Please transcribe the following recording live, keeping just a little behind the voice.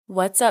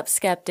What's up,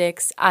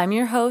 skeptics? I'm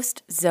your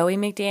host, Zoe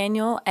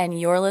McDaniel,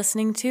 and you're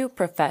listening to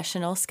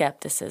Professional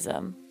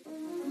Skepticism.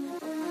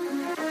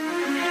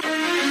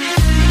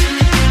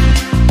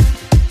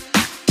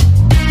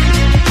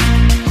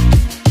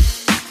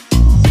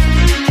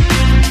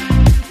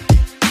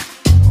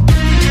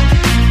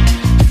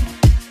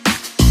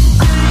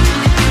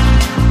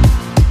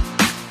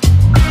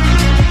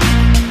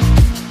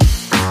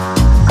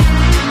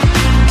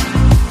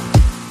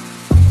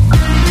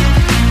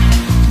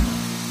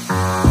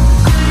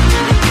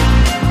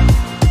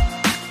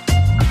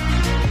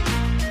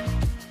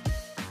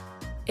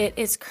 It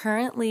is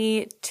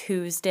currently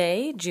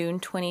Tuesday,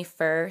 June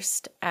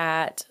 21st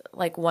at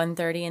like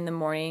 1:30 in the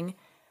morning.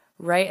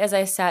 Right as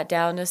I sat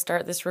down to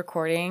start this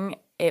recording,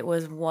 it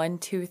was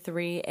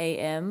 1:23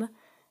 a.m.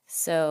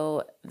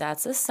 So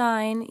that's a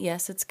sign.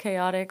 Yes, it's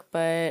chaotic,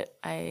 but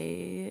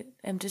I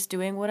am just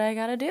doing what I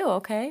gotta do,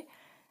 okay?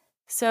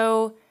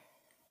 So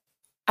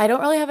I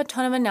don't really have a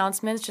ton of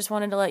announcements. Just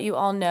wanted to let you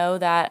all know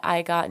that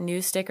I got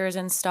new stickers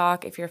in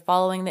stock. If you're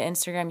following the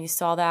Instagram, you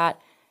saw that.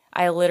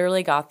 I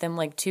literally got them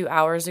like 2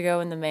 hours ago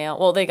in the mail.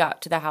 Well, they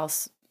got to the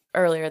house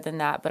earlier than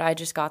that, but I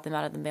just got them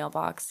out of the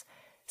mailbox.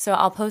 So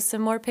I'll post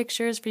some more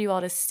pictures for you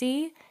all to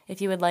see.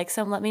 If you would like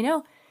some, let me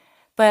know.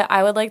 But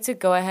I would like to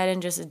go ahead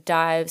and just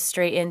dive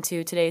straight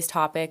into today's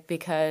topic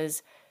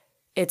because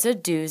it's a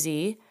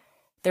doozy.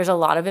 There's a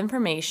lot of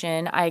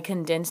information. I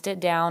condensed it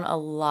down a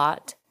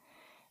lot.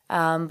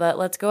 But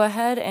let's go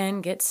ahead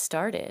and get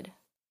started.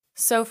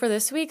 So for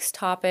this week's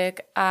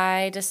topic,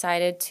 I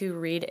decided to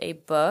read a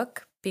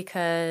book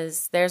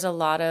because there's a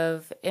lot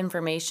of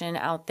information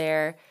out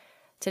there.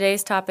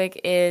 Today's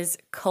topic is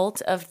Cult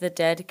of the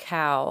Dead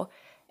Cow,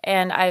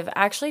 and I've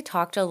actually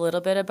talked a little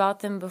bit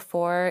about them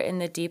before in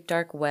the Deep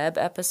Dark Web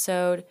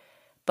episode,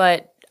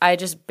 but I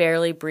just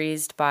barely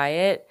breezed by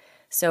it,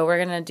 so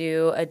we're going to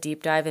do a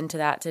deep dive into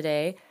that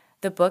today.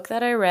 The book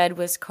that I read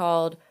is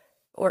called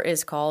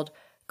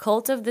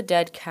Cult of the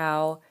Dead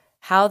Cow,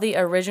 How the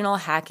Original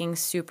Hacking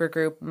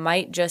Supergroup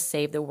Might Just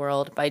Save the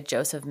World by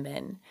Joseph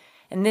Min.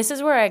 And this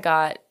is where I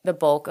got the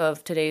bulk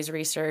of today's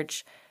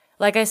research.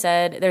 Like I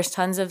said, there's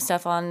tons of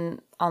stuff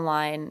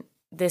online.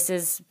 This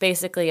is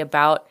basically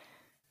about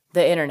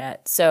the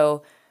internet.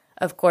 So,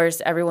 of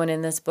course, everyone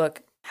in this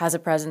book has a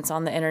presence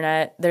on the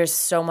internet. There's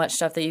so much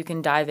stuff that you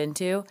can dive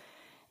into.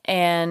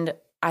 And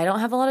I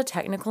don't have a lot of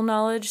technical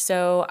knowledge,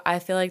 so I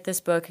feel like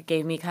this book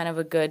gave me kind of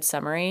a good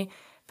summary.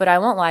 But I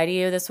won't lie to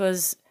you, it's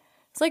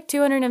like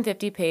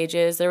 250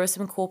 pages. There was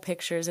some cool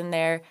pictures in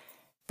there.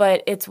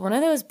 But it's one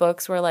of those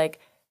books where like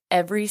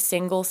every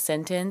single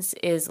sentence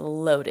is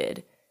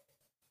loaded.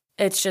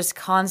 It's just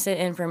constant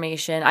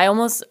information.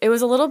 It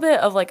was a little bit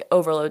of like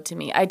overload to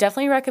me. I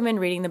definitely recommend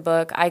reading the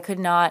book. I could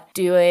not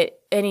do it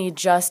any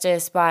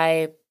justice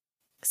by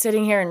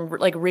sitting here and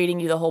like reading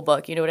you the whole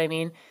book. You know what I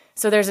mean?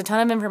 So there's a ton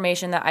of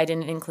information that I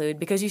didn't include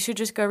because you should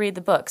just go read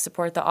the book,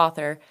 support the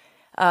author.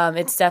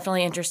 It's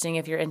definitely interesting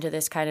if you're into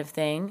this kind of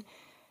thing.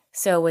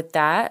 So with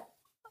that,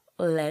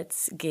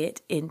 let's get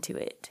into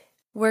it.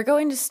 We're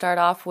going to start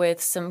off with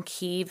some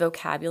key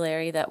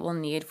vocabulary that we'll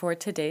need for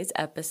today's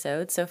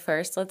episode. So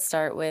first, let's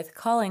start with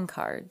calling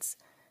cards.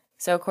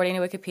 So according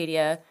to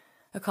Wikipedia,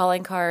 a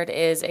calling card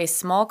is a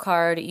small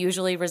card,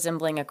 usually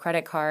resembling a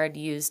credit card,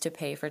 used to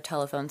pay for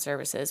telephone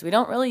services. We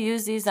don't really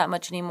use these that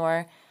much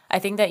anymore. I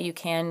think that you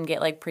can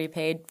get like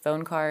prepaid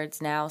phone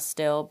cards now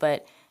still,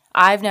 but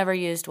I've never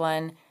used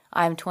one.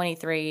 I'm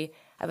 23. I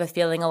have a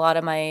feeling a lot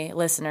of my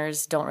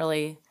listeners don't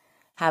really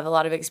have a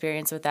lot of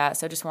experience with that,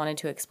 so just wanted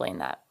to explain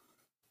that.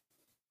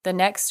 The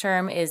next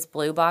term is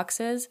blue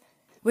boxes.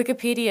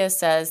 Wikipedia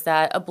says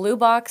that a blue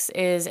box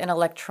is an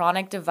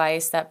electronic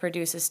device that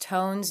produces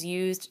tones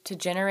used to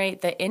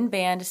generate the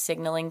in-band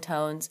signaling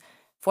tones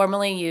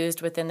formerly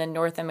used within the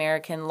North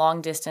American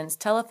long-distance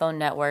telephone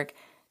network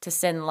to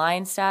send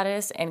line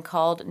status and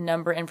called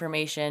number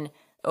information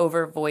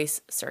over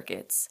voice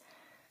circuits.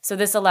 So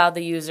this allowed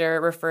the user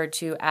referred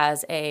to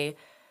as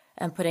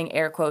I'm putting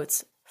air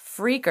quotes,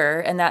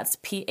 phreaker, and that's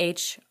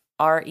Phreaker.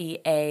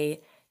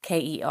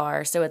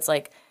 So it's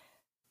like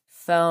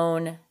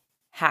phone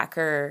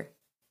hacker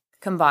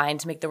combined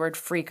to make the word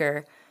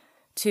phreaker,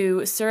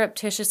 to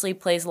surreptitiously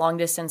place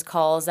long-distance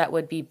calls that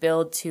would be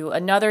billed to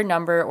another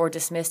number or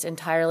dismissed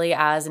entirely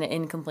as an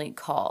incomplete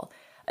call.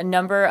 A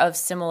number of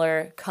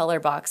similar color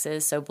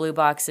boxes, so blue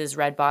boxes,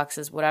 red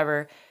boxes,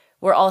 whatever,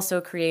 were also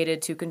created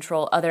to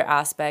control other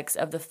aspects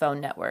of the phone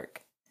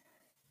network.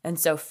 And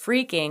so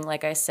phreaking,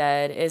 like I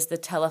said, is the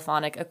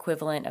telephonic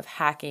equivalent of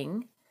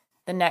hacking.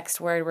 The next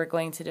word we're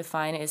going to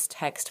define is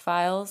text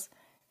files.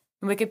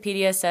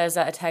 Wikipedia says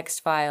that a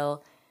text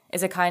file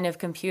is a kind of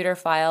computer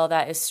file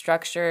that is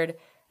structured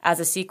as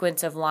a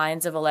sequence of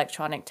lines of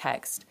electronic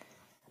text.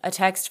 A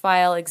text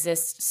file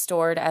exists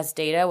stored as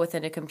data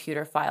within a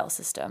computer file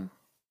system.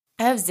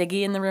 I have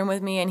Ziggy in the room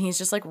with me, and he's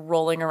just like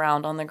rolling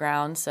around on the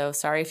ground, so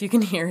sorry if you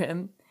can hear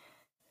him.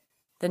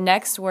 The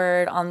next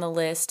word on the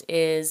list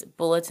is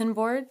bulletin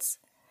boards.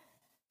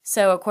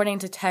 So according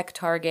to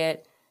TechTarget,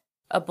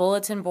 A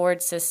bulletin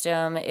board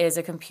system is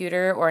a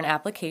computer or an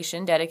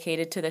application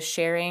dedicated to the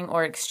sharing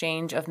or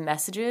exchange of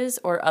messages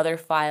or other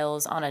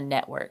files on a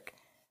network.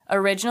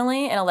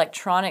 Originally, an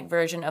electronic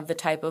version of the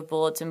type of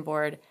bulletin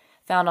board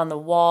found on the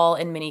wall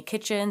in many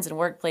kitchens and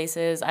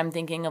workplaces. I'm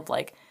thinking of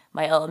like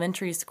my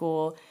elementary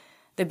school.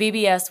 The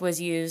BBS was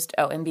used,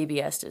 and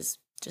BBS is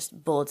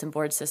just bulletin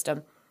board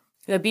system.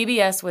 The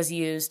BBS was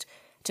used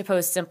to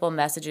post simple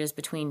messages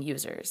between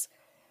users.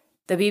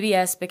 The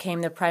BBS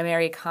became the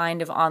primary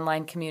kind of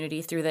online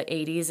community through the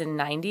 80s and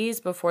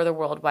 90s before the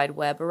World Wide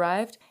Web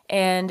arrived,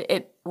 and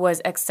it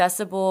was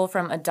accessible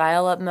from a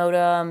dial-up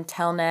modem,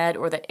 telnet,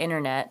 or the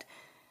internet.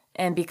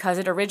 And because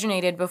it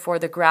originated before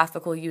the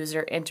graphical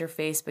user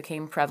interface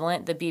became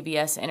prevalent, the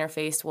BBS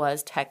interface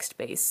was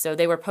text-based. So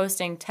they were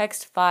posting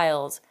text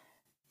files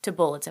to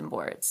bulletin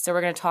boards. So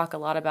we're going to talk a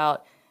lot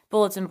about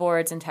bulletin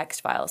boards and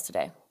text files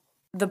today.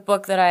 The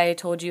book that I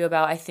told you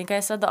about, I think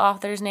I said the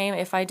author's name.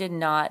 If I did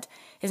not,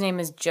 his name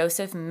is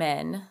Joseph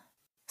Menn.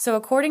 So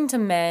according to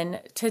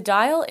Menn, to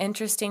dial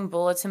interesting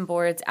bulletin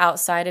boards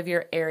outside of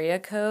your area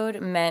code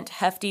meant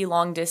hefty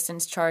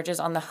long-distance charges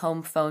on the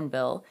home phone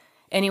bill.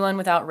 Anyone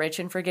without rich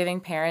and forgiving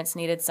parents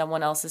needed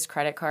someone else's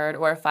credit card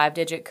or a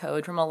 5-digit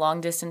code from a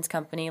long-distance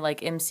company like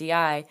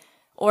MCI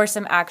or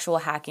some actual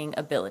hacking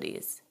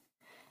abilities.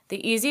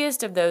 The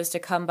easiest of those to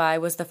come by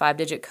was the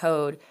 5-digit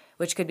code,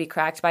 which could be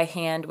cracked by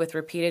hand with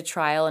repeated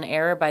trial and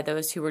error by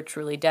those who were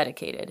truly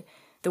dedicated.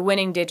 The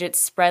winning digits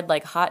spread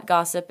like hot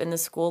gossip in the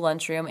school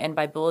lunchroom and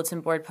by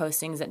bulletin board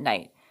postings at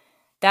night.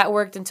 That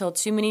worked until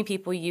too many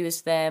people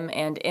used them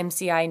and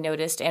MCI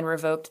noticed and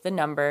revoked the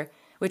number,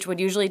 which would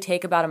usually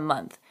take about a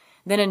month.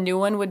 Then a new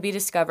one would be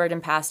discovered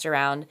and passed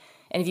around,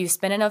 and if you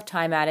spent enough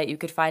time at it, you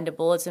could find a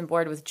bulletin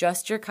board with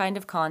just your kind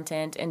of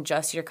content and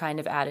just your kind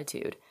of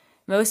attitude.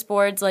 Most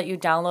boards let you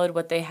download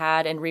what they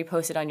had and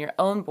repost it on your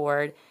own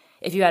board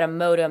if you had a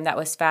modem that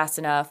was fast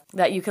enough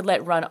that you could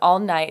let run all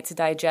night to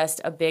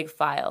digest a big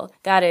file.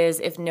 That is,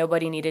 if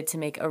nobody needed to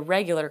make a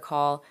regular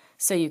call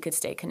so you could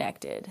stay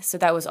connected. So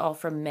that was all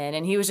from Menn.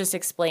 And he was just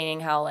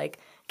explaining how like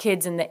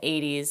kids in the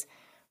 80s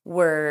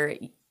were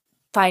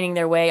finding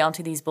their way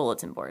onto these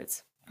bulletin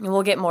boards. And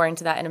we'll get more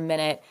into that in a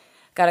minute.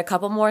 Got a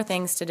couple more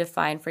things to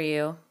define for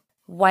you.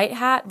 White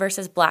hat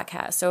versus black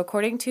hat. So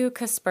according to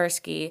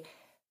Kaspersky,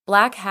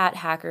 black hat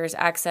hackers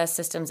access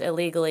systems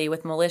illegally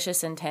with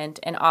malicious intent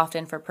and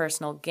often for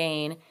personal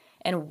gain,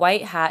 and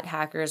white hat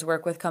hackers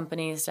work with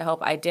companies to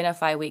help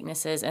identify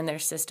weaknesses in their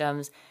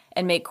systems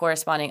and make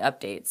corresponding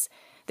updates.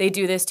 They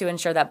do this to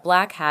ensure that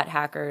black hat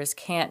hackers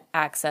can't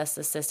access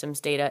the system's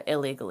data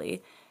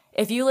illegally.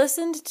 If you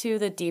listened to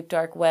the Deep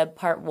Dark Web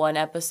Part 1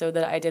 episode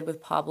that I did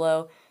with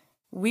Pablo,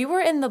 we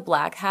were in the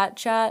black hat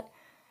chat,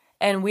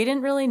 and we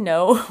didn't really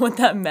know what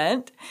that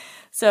meant.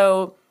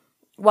 So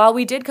while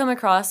we did come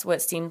across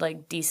what seemed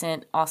like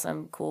decent,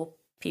 awesome, cool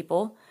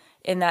people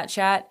in that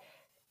chat,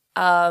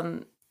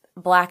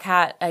 black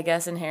hat, I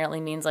guess,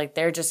 inherently means like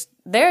they're just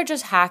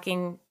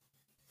hacking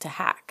to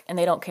hack, and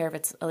they don't care if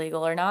it's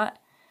illegal or not.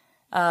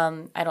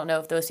 I don't know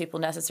if those people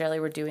necessarily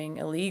were doing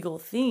illegal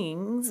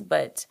things,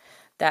 but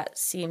that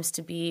seems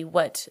to be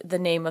what the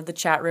name of the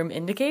chat room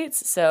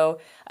indicates. So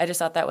I just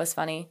thought that was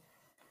funny.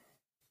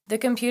 The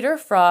Computer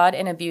Fraud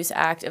and Abuse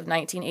Act of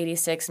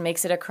 1986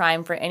 makes it a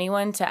crime for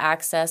anyone to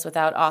access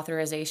without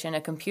authorization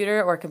a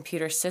computer or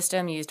computer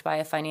system used by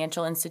a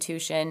financial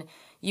institution,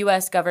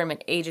 U.S.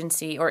 government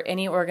agency, or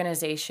any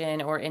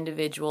organization or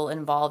individual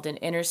involved in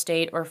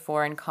interstate or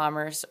foreign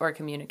commerce or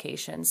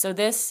communication. So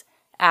this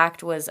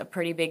act was a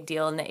pretty big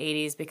deal in the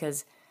 80s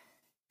because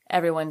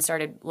everyone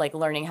started like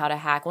learning how to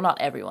hack. Well, not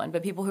everyone,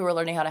 but people who were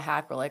learning how to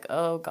hack were like,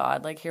 oh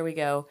God, like here we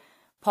go.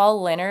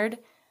 Paul Leonard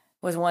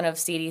was one of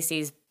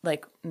CDC's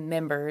like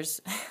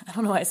members. I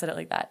don't know why I said it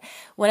like that.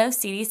 One of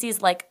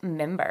CDC's like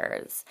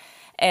members.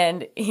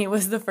 And he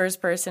was the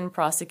first person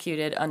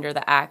prosecuted under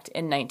the act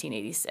in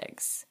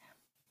 1986.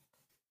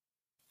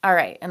 All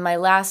right. And my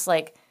last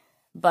like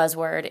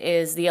buzzword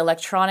is the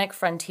Electronic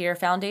Frontier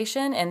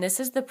Foundation. And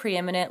this is the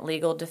preeminent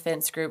legal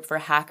defense group for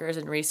hackers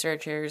and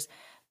researchers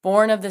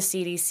born of the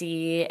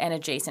CDC and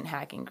adjacent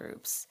hacking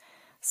groups.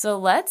 So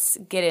let's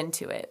get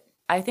into it.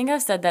 I think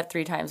I've said that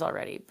 3 times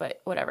already,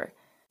 but whatever.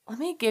 Let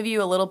me give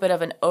you a little bit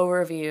of an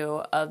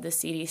overview of the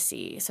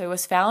CDC. So it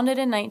was founded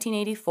in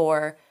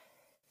 1984.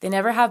 They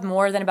never have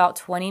more than about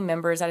 20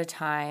 members at a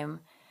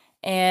time.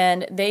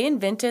 And they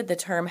invented the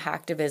term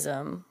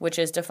hacktivism, which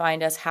is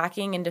defined as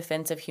hacking in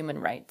defense of human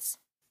rights.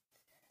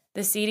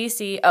 The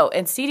CDC,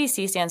 and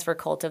CDC stands for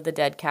Cult of the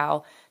Dead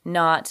Cow,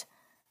 not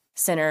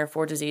Center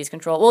for Disease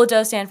Control. Well, it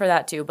does stand for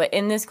that too, but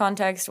in this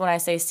context, when I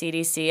say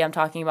CDC, I'm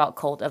talking about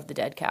Cult of the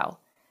Dead Cow.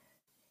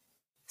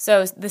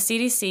 So the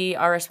CDC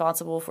are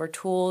responsible for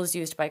tools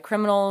used by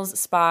criminals,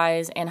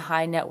 spies, and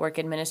high network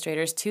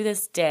administrators to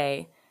this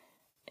day.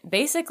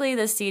 Basically,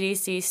 the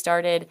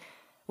CDC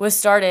was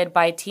started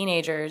by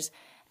teenagers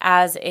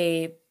as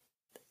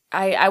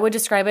I would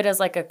describe it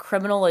as like a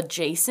criminal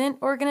adjacent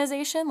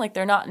organization. Like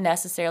they're not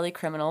necessarily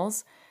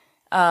criminals,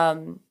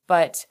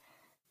 but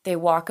they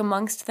walk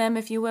amongst them,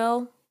 if you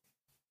will.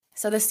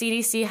 So the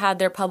CDC had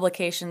their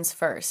publications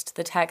first,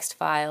 the text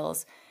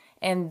files,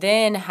 and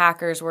then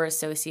hackers were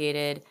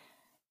associated.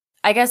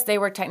 I guess they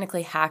were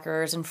technically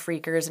hackers and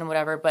freakers and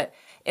whatever, but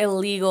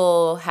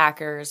illegal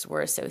hackers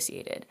were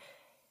associated.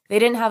 They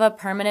didn't have a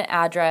permanent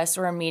address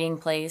or a meeting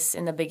place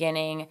in the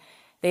beginning.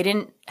 They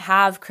didn't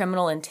have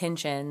criminal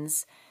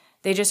intentions.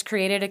 They just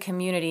created a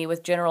community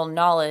with general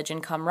knowledge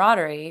and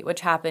camaraderie,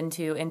 which happened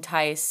to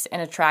entice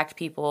and attract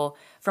people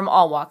from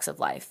all walks of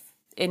life,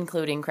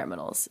 including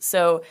criminals.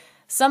 So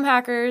some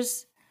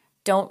hackers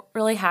don't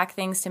really hack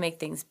things to make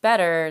things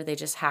better. They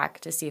just hack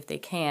to see if they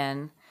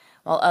can,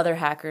 while other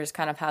hackers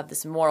kind of have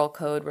this moral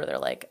code where they're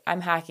like,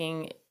 I'm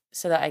hacking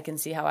so that I can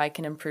see how I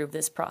can improve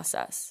this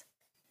process.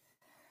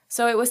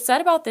 So it was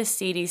said about this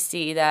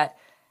CDC that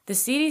the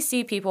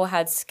CDC people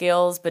had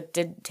skills but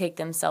didn't take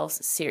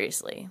themselves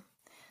seriously.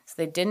 So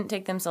they didn't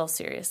take themselves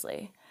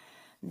seriously.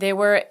 They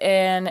were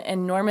an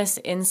enormous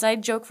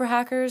inside joke for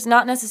hackers.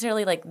 Not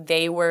necessarily like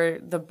they were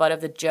the butt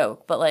of the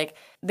joke, but like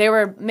they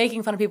were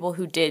making fun of people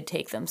who did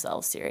take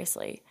themselves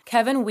seriously.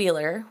 Kevin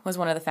Wheeler was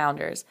one of the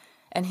founders,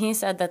 and he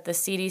said that the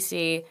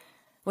CDC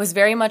was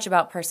very much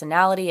about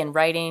personality and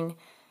writing.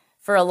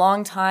 For a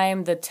long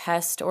time, the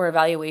test or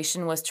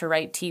evaluation was to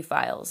write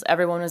T-files.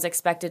 Everyone was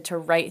expected to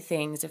write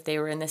things if they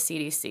were in the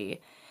CDC.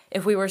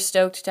 If we were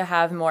stoked to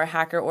have more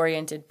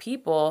hacker-oriented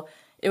people,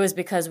 it was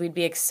because we'd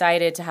be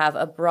excited to have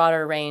a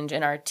broader range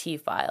in our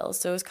T-files.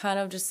 So it was kind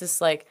of just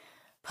this like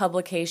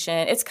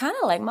publication. It's kind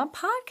of like my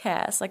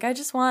podcast. Like I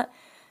just want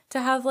to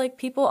have like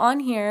people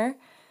on here.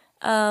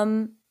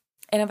 And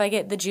if I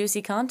get the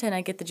juicy content,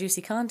 I get the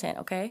juicy content,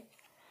 okay?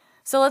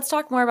 So let's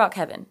talk more about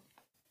Kevin.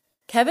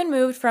 Kevin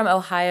moved from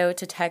Ohio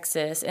to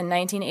Texas in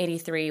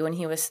 1983 when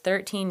he was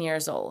 13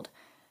 years old.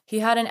 He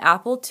had an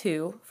Apple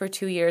II for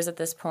 2 years at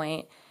this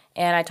point,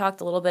 and I talked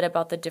a little bit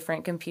about the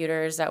different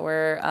computers that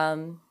were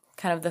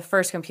kind of the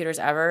first computers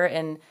ever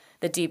in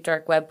the Deep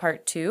Dark Web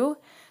Part 2.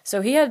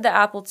 So he had the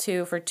Apple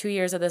II for 2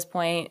 years at this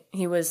point.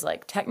 He was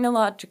like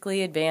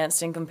technologically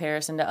advanced in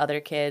comparison to other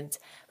kids.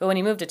 But when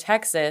he moved to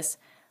Texas,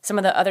 some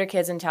of the other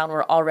kids in town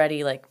were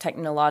already like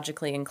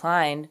technologically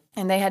inclined,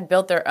 and they had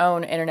built their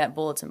own internet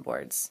bulletin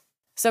boards.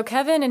 So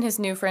Kevin and his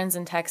new friends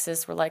in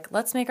Texas were like,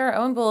 let's make our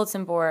own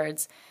bulletin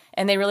boards.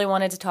 And they really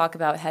wanted to talk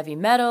about heavy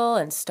metal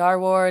and Star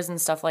Wars and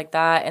stuff like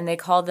that. And they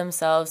called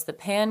themselves the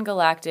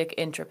Pan-Galactic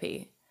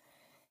Entropy.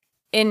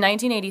 In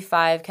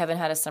 1985, Kevin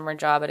had a summer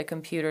job at a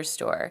computer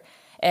store.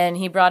 And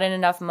he brought in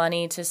enough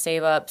money to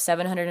save up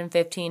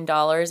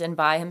 $715 and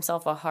buy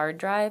himself a hard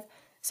drive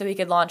so he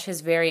could launch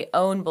his very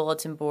own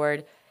bulletin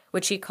board,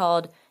 which he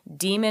called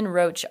Demon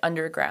Roach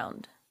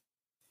Underground.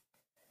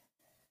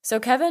 So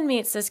Kevin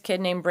meets this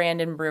kid named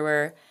Brandon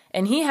Brewer,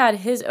 and he had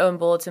his own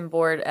bulletin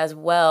board as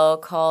well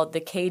called the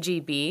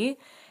KGB,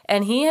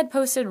 and he had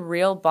posted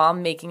real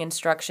bomb-making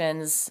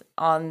instructions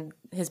on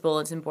his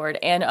bulletin board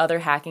and other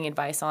hacking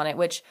advice on it,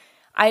 which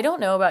I don't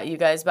know about you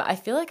guys, but I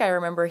feel like I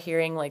remember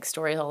hearing like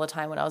stories all the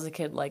time when I was a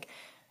kid, like,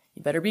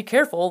 you better be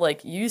careful,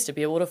 like, you used to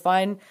be able to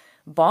find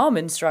bomb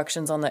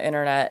instructions on the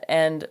internet,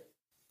 and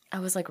I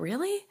was like,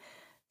 really?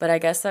 But I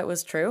guess that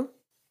was true.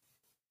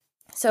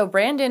 So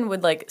Brandon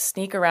would like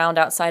sneak around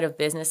outside of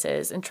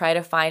businesses and try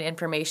to find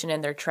information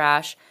in their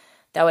trash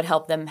that would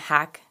help him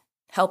hack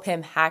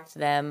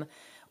them,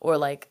 or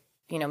like,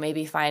 you know,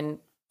 maybe find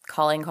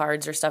calling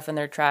cards or stuff in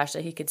their trash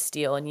that he could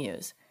steal and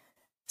use.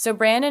 So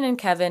Brandon and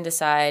Kevin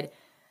decide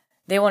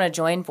they want to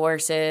join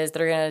forces.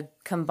 They're going to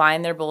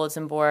combine their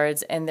bulletin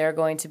boards, and they're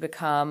going to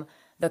become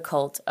the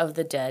cult of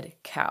the dead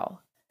cow.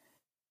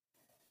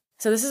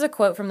 So this is a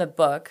quote from the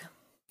book.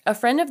 A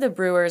friend of the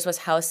Brewers was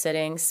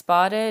house-sitting,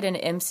 spotted an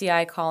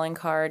MCI calling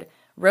card,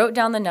 wrote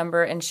down the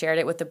number, and shared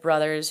it with the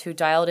brothers who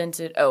dialed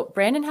into... Oh,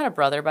 Brandon had a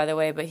brother, by the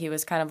way, but he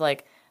was kind of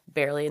like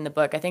barely in the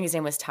book. I think his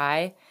name was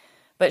Ty.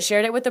 But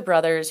shared it with the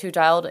brothers who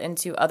dialed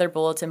into other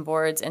bulletin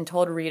boards and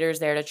told readers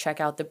there to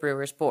check out the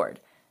Brewers board.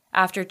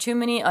 After too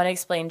many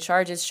unexplained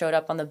charges showed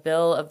up on the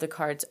bill of the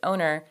card's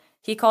owner,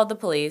 he called the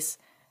police,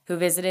 who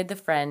visited the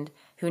friend,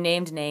 who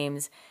named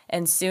names,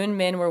 and soon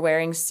men were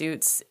wearing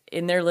suits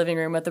in their living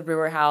room at the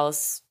Brewer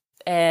house.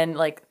 And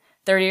like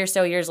 30 or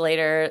so years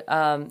later,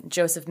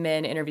 Joseph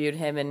Min interviewed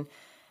him, and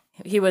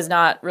he was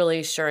not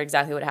really sure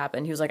exactly what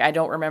happened. He was like, I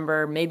don't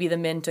remember. Maybe the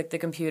men took the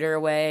computer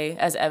away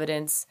as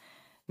evidence.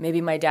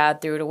 Maybe my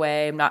dad threw it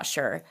away. I'm not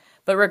sure.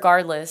 But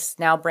regardless,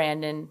 now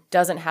Brandon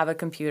doesn't have a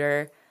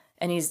computer,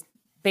 and he's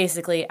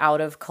basically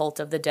out of Cult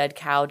of the Dead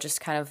Cow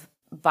just kind of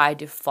by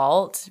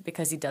default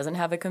because he doesn't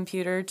have a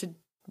computer to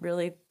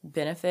really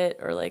benefit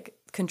or like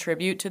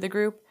contribute to the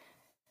group.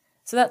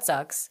 So that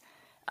sucks.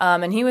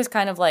 And he was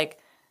kind of like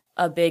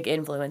a big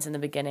influence in the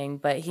beginning,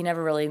 but he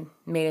never really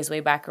made his way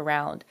back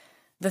around.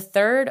 The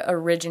third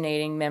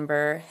originating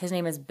member, his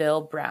name is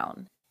Bill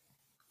Brown.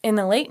 In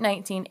the late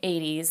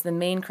 1980s, the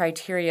main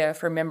criteria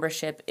for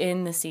membership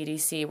in the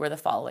CDC were the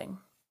following.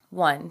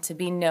 1, to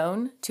be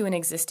known to an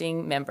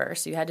existing member,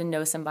 so you had to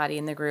know somebody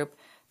in the group.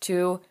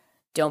 2,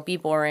 don't be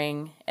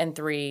boring. And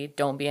 3,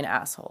 don't be an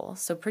asshole.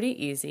 So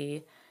pretty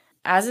easy.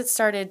 as it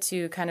started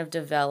to kind of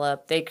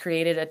develop, they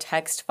created a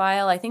text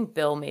file. I think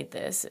Bill made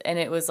this, and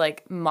it was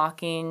like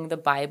mocking the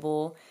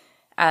Bible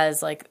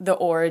as like the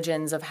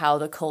origins of how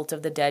the cult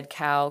of the dead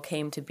cow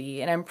came to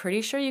be. And I'm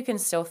pretty sure you can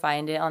still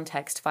find it on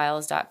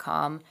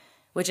textfiles.com,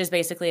 which is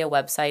basically a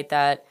website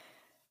that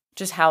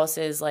just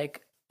houses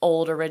like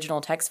old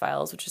original text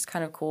files, which is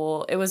kind of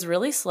cool. It was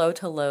really slow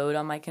to load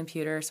on my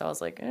computer, so I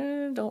was like,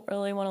 don't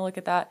really want to look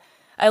at that.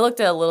 I looked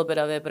at a little bit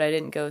of it, but I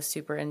didn't go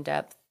super in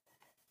depth.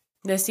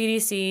 The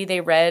CDC, they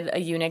read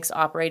a Unix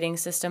operating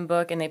system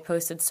book and they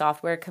posted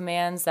software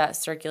commands that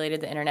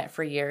circulated the internet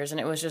for years. And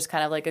it was just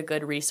kind of like a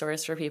good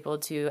resource for people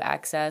to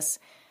access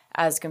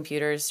as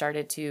computers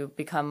started to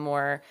become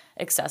more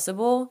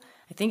accessible.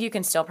 I think you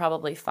can still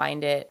probably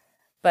find it.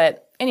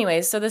 But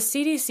anyways, so the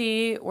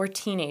CDC were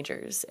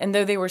teenagers. And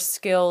though they were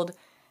skilled,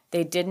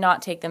 they did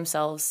not take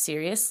themselves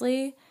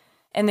seriously.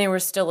 And they were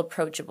still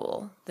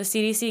approachable. The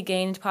CDC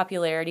gained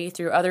popularity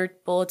through other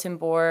bulletin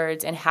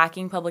boards and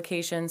hacking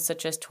publications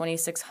such as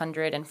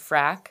 2600 and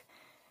FRAC,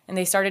 and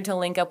they started to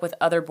link up with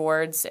other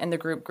boards, and the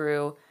group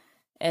grew,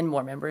 and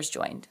more members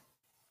joined.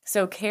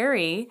 So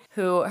Carrie,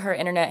 who her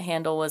internet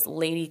handle was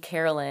Lady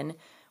Carolyn,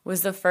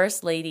 was the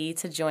first lady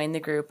to join the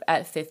group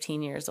at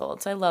 15 years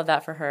old. So I love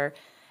that for her.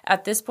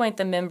 At this point,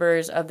 the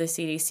members of the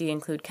CDC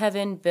include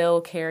Kevin,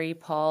 Bill, Carrie,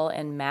 Paul,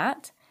 and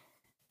Matt.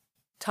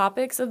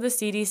 Topics of the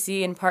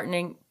CDC and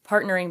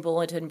partnering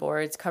bulletin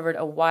boards covered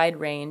a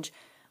wide range,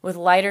 with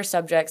lighter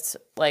subjects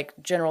like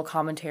general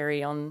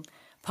commentary on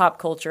pop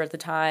culture at the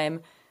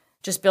time,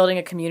 just building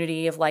a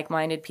community of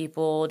like-minded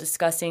people,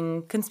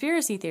 discussing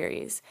conspiracy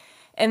theories,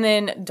 and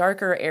then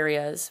darker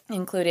areas,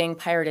 including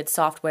pirated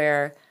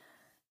software,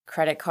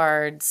 credit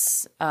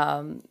cards,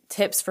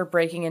 tips for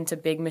breaking into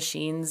big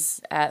machines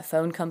at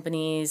phone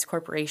companies,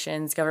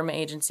 corporations, government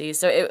agencies.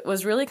 So it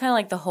was really kind of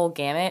like the whole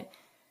gamut.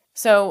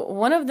 So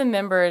one of the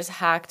members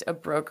hacked a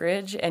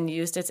brokerage and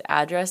used its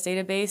address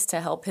database to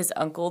help his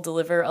uncle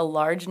deliver a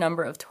large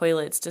number of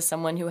toilets to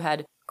someone who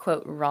had,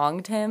 quote,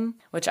 wronged him,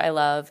 which I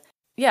love.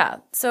 Yeah,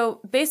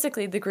 so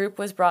basically the group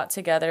was brought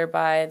together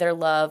by their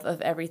love of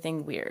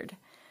everything weird.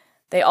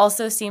 They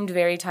also seemed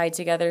very tied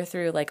together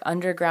through like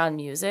underground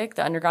music.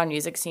 The underground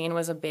music scene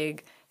was a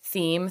big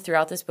theme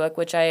throughout this book,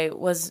 which I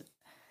was,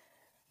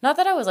 not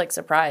that I was like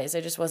surprised,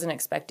 I just wasn't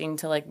expecting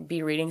to like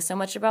be reading so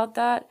much about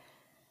that.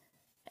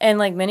 And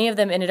like many of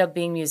them ended up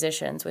being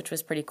musicians, which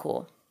was pretty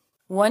cool.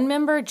 One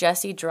member,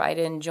 Jesse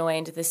Dryden,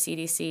 joined the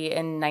CDC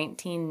in the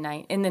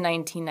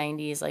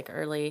 1990s, like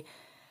early.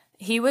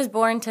 He was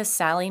born to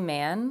Sally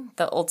Mann,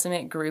 the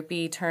ultimate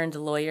groupie turned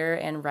lawyer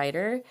and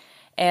writer,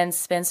 and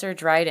Spencer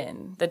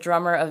Dryden, the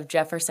drummer of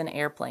Jefferson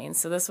Airplane.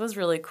 So this was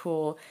really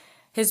cool.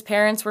 His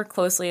parents were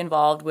closely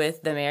involved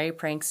with the Merry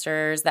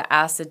Pranksters, the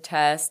acid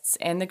tests,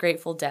 and the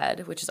Grateful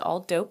Dead, which is all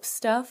dope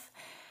stuff.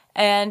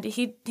 And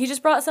he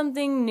just brought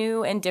something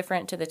new and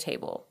different to the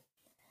table.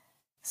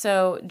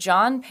 So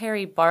John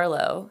Perry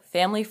Barlow,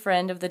 family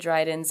friend of the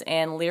Drydens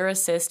and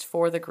lyricist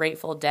for the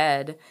Grateful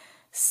Dead,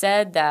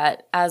 said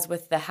that, as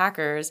with the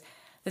hackers,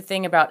 the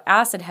thing about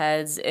acid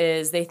heads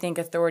is they think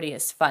authority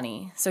is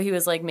funny. So he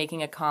was like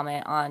making a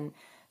comment on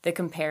the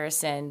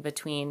comparison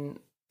between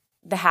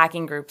the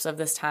hacking groups of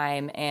this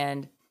time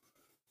and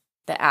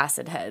the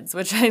acid heads,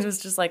 which I was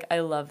just like, I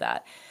love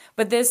that.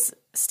 But this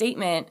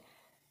statement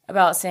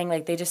about saying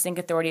like they just think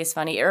authority is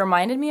funny, it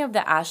reminded me of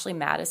the Ashley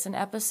Madison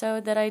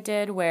episode that I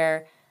did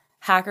where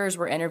hackers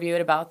were interviewed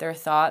about their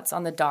thoughts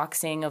on the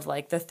doxing of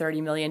like the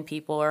 30 million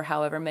people or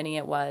however many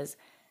it was.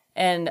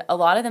 And a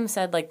lot of them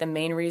said like the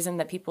main reason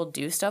that people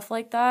do stuff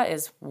like that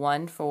is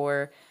one,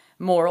 for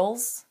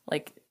morals,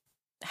 like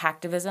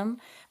hacktivism.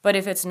 But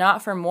if it's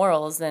not for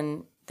morals,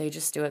 then they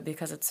just do it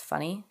because it's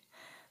funny,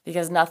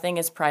 because nothing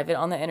is private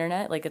on the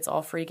internet. Like it's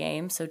all free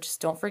game. So just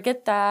don't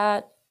forget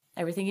that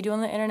everything you do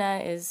on the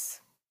internet is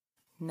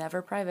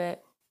never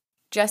private.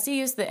 Jesse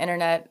used the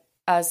internet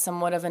as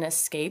somewhat of an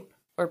escape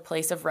or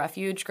place of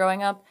refuge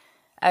growing up,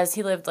 as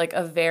he lived like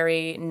a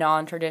very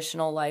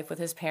non-traditional life with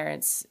his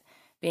parents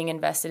being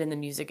invested in the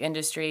music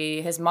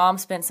industry. His mom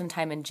spent some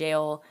time in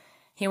jail.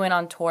 He went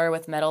on tour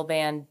with metal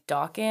band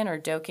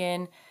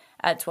Dokken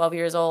at 12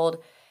 years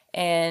old,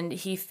 and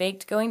he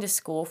faked going to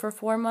school for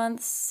 4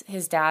 months.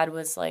 His dad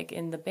was like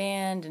in the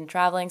band and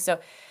traveling. So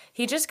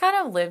he just kind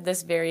of lived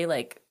this very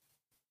like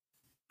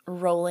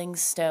Rolling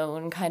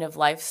Stone kind of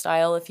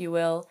lifestyle, if you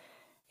will.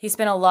 He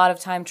spent a lot of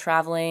time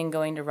traveling,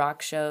 going to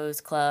rock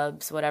shows,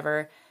 clubs,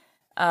 whatever.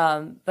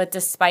 But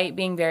despite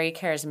being very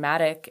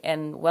charismatic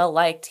and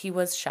well-liked, he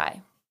was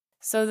shy.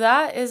 So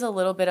that is a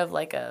little bit of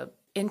like a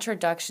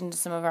introduction to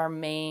some of our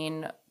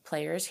main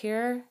players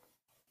here.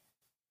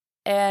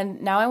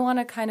 And now I want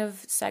to kind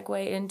of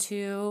segue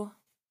into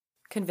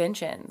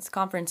conventions,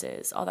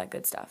 conferences, all that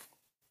good stuff.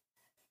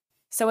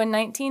 So in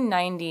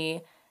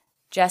 1990,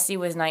 Jesse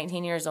was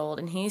 19 years old,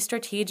 and he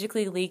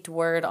strategically leaked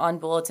word on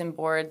bulletin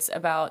boards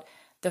about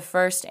the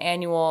first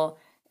annual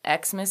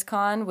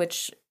XmasCon,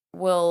 which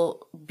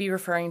will be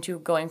referring to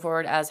going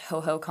forward as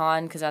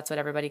HoHoCon, because that's what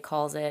everybody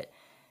calls it.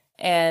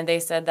 And they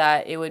said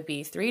that it would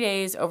be 3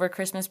 days over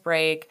Christmas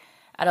break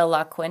at a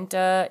La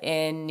Quinta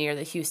near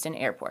the Houston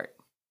airport.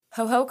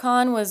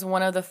 HoHoCon was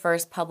one of the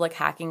first public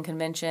hacking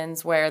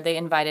conventions where they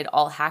invited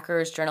all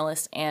hackers,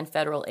 journalists, and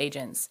federal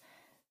agents.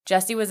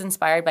 Jesse was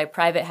inspired by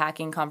private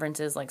hacking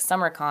conferences like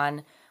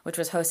SummerCon, which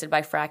was hosted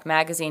by Frack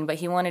Magazine, but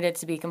he wanted it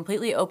to be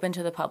completely open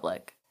to the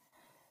public.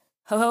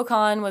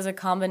 HoHoCon was a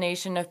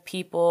combination of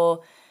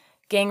people,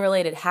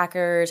 gang-related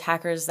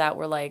hackers that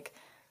were like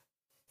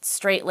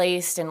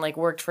straight-laced and like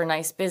worked for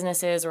nice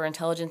businesses or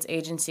intelligence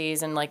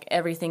agencies and like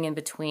everything in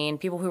between,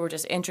 people who were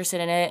just interested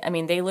in it. I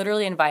mean, they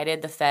literally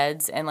invited the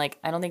feds and like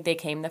I don't think they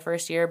came the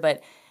first year,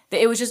 but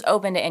it was just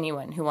open to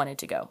anyone who wanted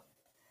to go.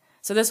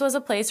 So this was a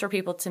place for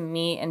people to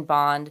meet and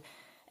bond.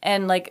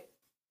 And like,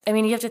 I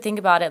mean, you have to think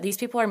about it. These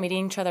people are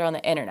meeting each other on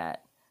the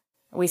internet.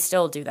 We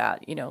still do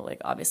that,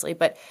 like obviously,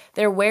 but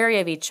they're wary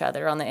of each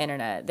other on the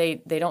internet.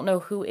 They don't know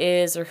who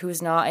is or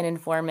who's not an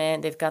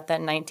informant. They've got that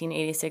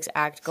 1986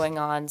 act going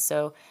on.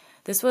 So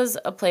this was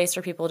a place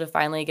for people to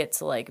finally get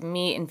to like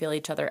meet and feel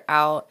each other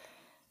out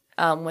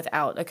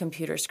without a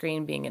computer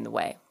screen being in the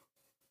way.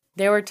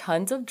 There were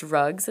tons of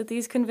drugs at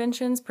these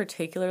conventions,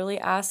 particularly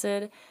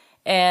acid,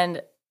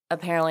 and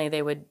apparently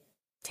they would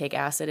take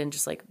acid and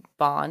just like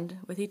bond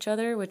with each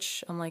other,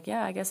 which I'm like,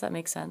 yeah, I guess that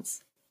makes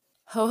sense.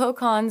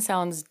 HoHoCon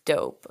sounds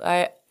dope.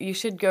 You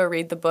should go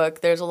read the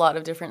book. There's a lot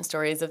of different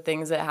stories of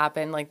things that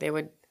happen. Like they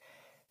would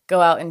go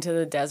out into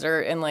the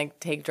desert and like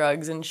take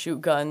drugs and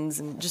shoot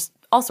guns and just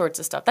all sorts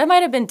of stuff. That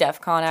might have been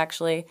DEF CON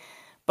actually.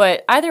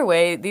 But either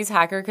way, these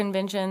hacker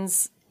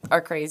conventions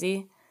are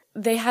crazy.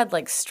 They had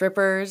like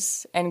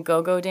strippers and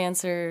go-go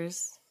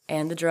dancers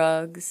and the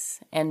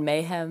drugs and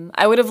mayhem.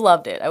 I would have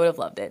loved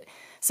it.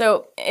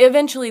 So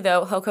eventually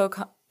though,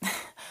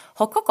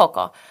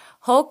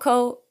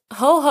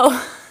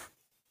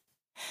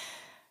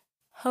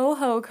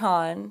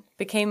 HoHoCon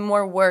became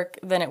more work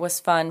than it was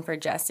fun for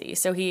Jesse,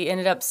 so he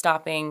ended up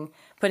stopping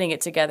putting it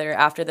together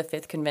after the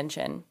 5th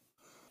convention.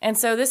 And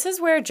so this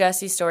is where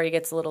Jesse's story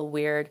gets a little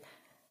weird.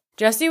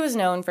 Jesse was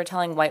known for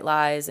telling white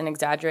lies and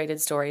exaggerated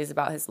stories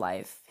about his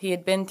life. He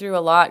had been through a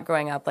lot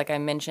growing up, like I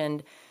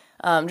mentioned,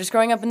 just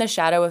growing up in the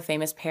shadow of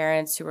famous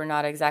parents who were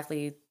not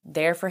exactly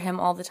there for him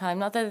all the time.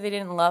 Not that they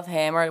didn't love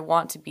him or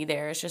want to be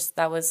there, it's just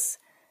that was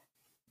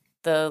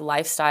the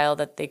lifestyle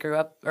that he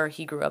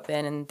grew up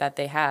in and that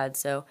they had.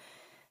 So,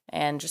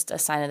 and just a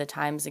sign of the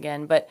times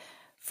again. But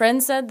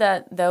friends said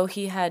that though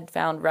he had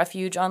found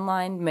refuge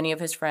online, many of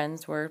his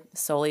friends were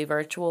solely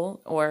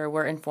virtual or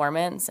were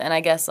informants. And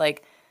I guess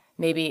like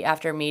maybe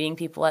after meeting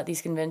people at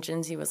these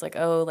conventions, he was like,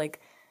 oh,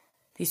 like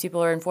these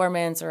people are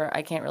informants or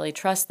I can't really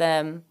trust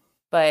them.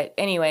 But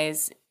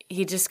anyways,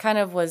 he just kind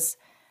of was,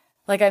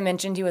 like I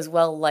mentioned, he was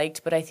well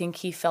liked, but I think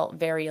he felt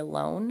very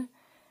alone.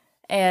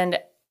 And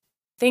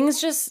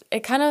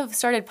it kind of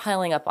started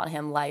piling up on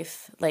him,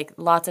 life. Like,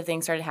 lots of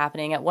things started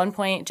happening. At one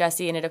point,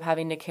 Jesse ended up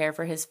having to care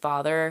for his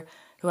father,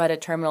 who had a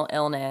terminal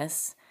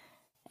illness.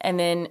 And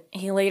then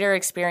he later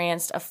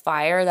experienced a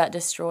fire that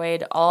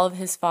destroyed all of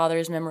his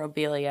father's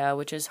memorabilia,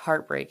 which is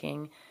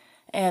heartbreaking.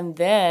 And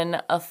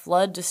then a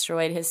flood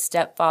destroyed his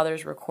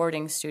stepfather's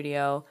recording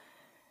studio.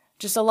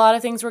 Just a lot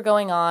of things were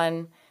going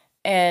on.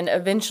 And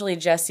eventually,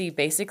 Jesse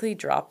basically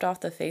dropped off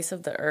the face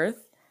of the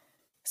earth.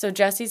 So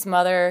Jesse's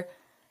mother,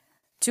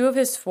 2 of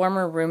his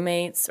former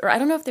roommates, or I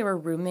don't know if they were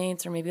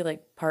roommates or maybe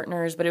like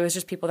partners, but it was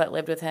just people that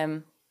lived with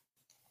him,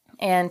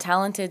 and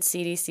talented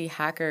CDC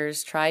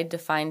hackers tried to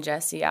find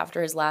Jesse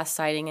after his last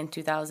sighting in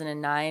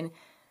 2009.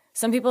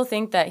 Some people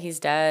think that he's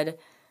dead,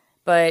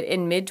 but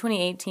in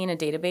mid-2018, a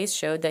database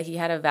showed that he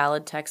had a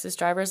valid Texas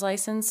driver's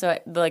license, so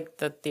like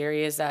the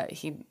theory is that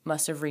he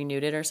must have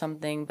renewed it or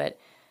something, but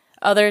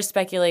others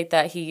speculate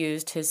that he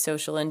used his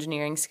social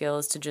engineering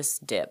skills to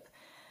just dip.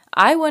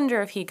 I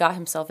wonder if he got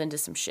himself into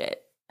some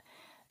shit.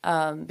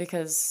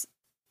 Because,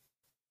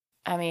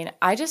 I mean,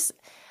 I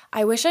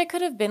wish I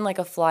could have been like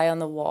a fly on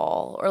the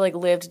wall or like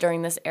lived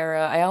during this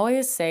era. I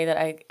always say that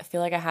I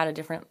feel like I had a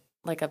different,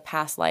 like a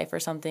past life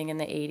or something in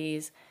the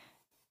 80s.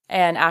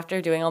 And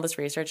after doing all this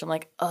research, I'm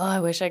like, oh,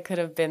 I wish I could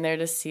have been there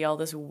to see all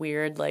this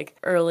weird, like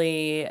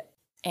early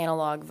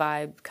analog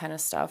vibe kind of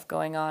stuff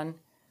going on.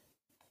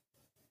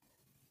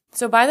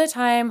 So by the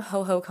time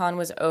HoHoCon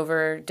was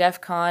over, DEF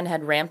CON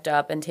had ramped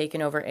up and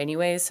taken over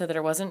anyways, so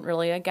there wasn't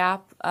really a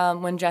gap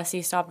when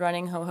Jesse stopped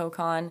running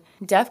HoHoCon.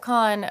 DEF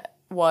CON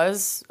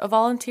was a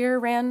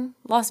volunteer-ran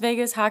Las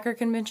Vegas hacker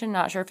convention.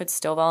 Not sure if it's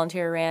still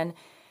volunteer-ran.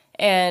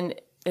 And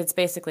it's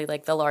basically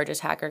like the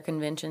largest hacker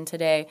convention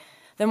today.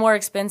 The more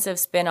expensive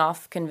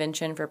spin-off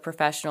convention for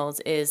professionals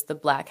is the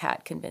Black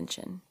Hat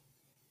Convention.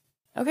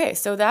 Okay,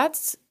 so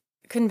that's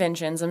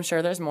conventions. I'm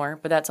sure there's more,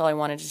 but that's all I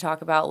wanted to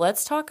talk about.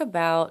 Let's talk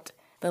about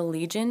the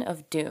Legion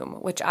of Doom,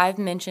 which I've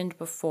mentioned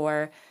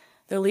before.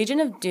 The Legion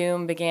of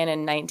Doom began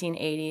in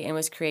 1980 and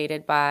was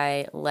created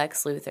by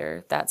Lex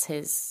Luthor. That's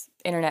his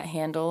internet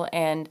handle.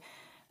 And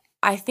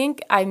I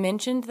think I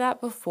mentioned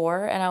that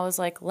before, and I was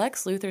like,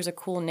 Lex Luthor's a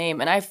cool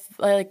name. And I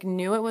like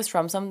knew it was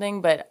from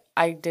something, but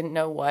I didn't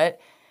know what.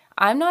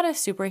 I'm not a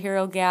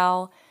superhero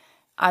gal.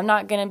 I'm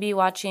not going to be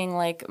watching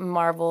like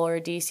Marvel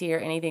or DC or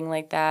anything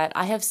like that.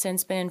 I have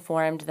since been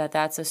informed that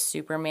that's a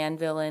Superman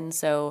villain,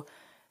 so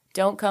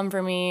don't come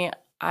for me.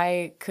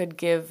 I could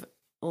give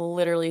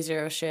literally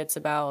zero shits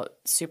about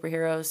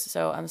superheroes,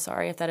 so I'm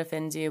sorry if that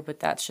offends you, but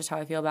that's just how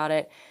I feel about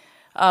it.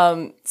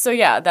 So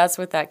yeah, that's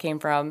what that came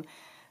from.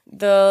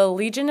 The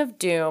Legion of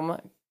Doom,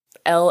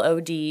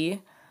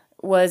 LOD,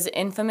 was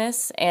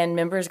infamous, and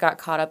members got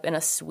caught up in a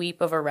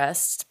sweep of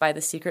arrests by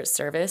the Secret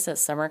Service at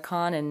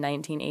SummerCon in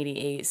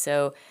 1988.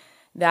 So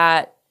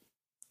that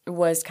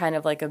was kind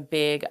of like a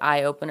big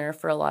eye-opener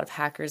for a lot of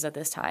hackers at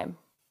this time.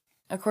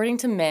 According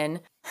to Min,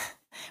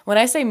 when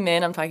I say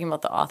Min, I'm talking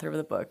about the author of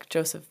the book,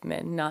 Joseph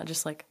Min, not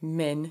just like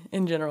Min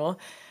in general.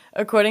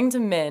 According to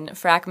Min,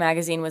 Frack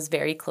magazine was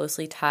very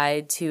closely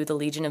tied to the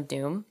Legion of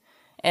Doom,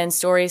 and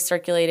stories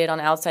circulated on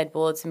outside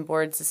bulletin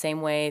boards the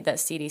same way that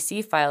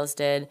CDC files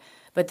did,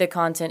 but the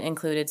content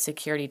included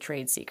security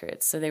trade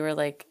secrets. So they were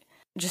like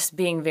just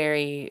being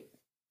very,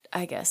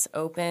 I guess,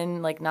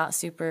 open, like not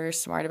super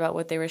smart about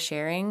what they were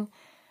sharing.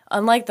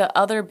 Unlike the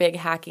other big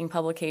hacking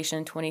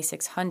publication,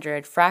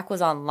 2600, Frack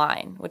was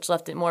online, which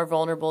left it more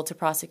vulnerable to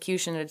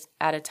prosecution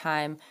at a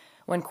time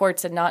when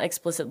courts had not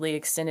explicitly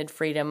extended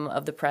freedom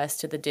of the press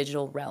to the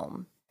digital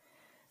realm.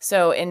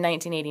 So in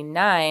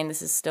 1989,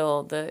 this is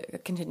still the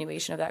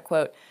continuation of that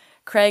quote,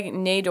 Craig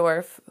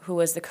Naydorf, who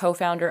was the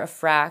co-founder of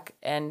Frack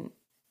and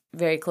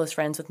very close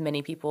friends with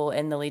many people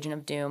in the Legion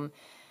of Doom,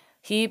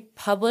 he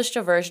published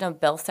a version of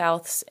Bell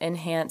South's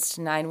enhanced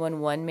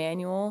 911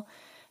 manual,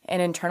 an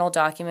internal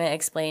document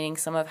explaining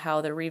some of how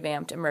the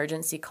revamped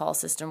emergency call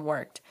system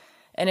worked.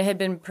 And it had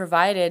been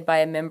provided by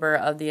a member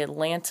of the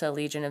Atlanta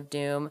Legion of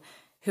Doom,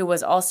 who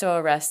was also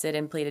arrested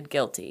and pleaded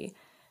guilty.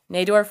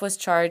 Naydorf was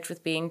charged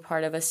with being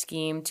part of a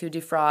scheme to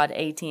defraud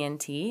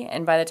AT&T,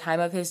 and by the time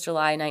of his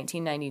July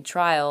 1990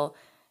 trial,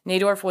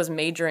 Naydorf was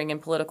majoring in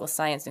political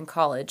science in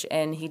college,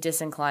 and he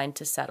disinclined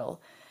to settle.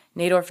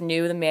 Naydorf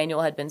knew the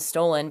manual had been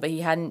stolen, but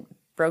he hadn't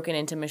broken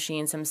into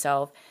machines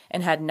himself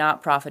and had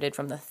not profited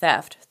from the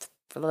theft.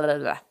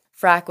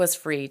 Frack was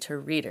free to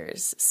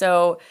readers.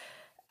 So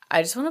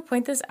I just want to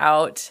point this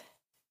out.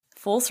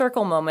 Full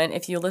circle moment.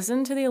 If you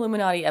listen to the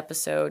Illuminati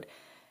episode,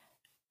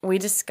 we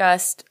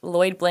discussed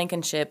Lloyd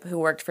Blankenship, who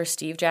worked for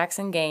Steve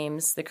Jackson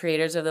Games, the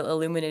creators of the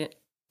Illuminati.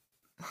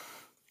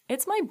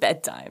 It's my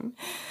bedtime.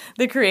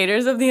 The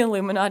creators of the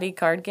Illuminati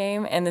card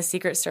game, and the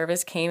Secret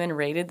Service came and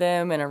raided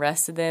them and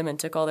arrested them and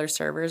took all their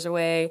servers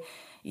away.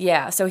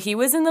 Yeah, so he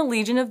was in the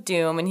Legion of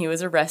Doom and he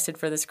was arrested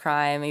for this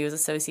crime. He was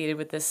associated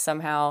with this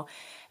somehow.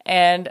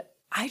 And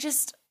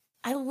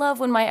I love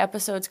when my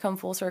episodes come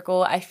full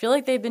circle. I feel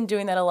like they've been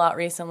doing that a lot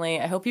recently.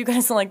 I hope you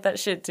guys like that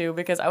shit too,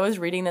 because I was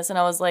reading this and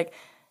I was like,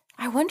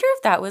 I wonder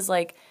if that was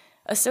like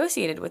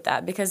associated with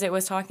that, because it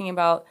was talking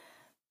about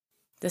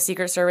the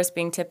Secret Service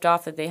being tipped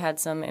off that they had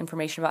some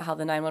information about how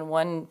the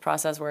 911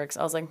 process works.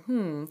 I was like,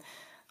 let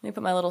me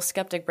put my little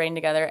skeptic brain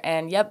together.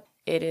 And yep,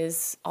 it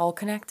is all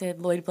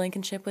connected. Lloyd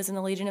Blankenship was in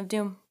the Legion of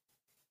Doom.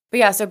 But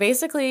yeah, so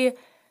basically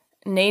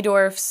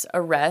Naydorf's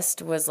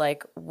arrest was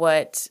like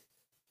what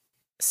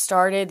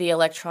started the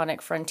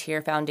Electronic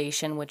Frontier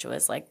Foundation, which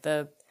was like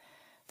the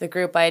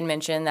group I had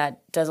mentioned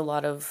that does a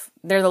lot of,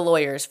 they're the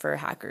lawyers for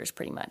hackers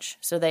pretty much.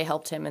 So they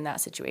helped him in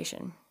that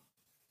situation.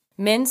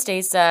 Min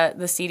states that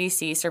the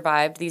CDC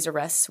survived these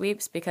arrest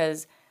sweeps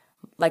because,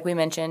 like we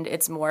mentioned,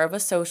 it's more of a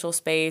social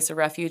space, a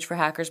refuge for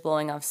hackers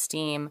blowing off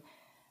steam,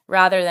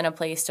 rather than a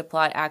place to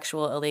plot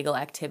actual illegal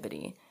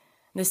activity.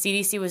 The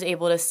CDC was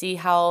able to see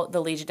how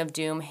the Legion of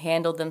Doom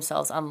handled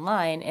themselves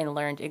online and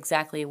learned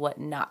exactly what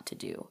not to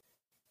do.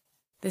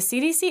 The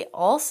CDC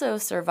also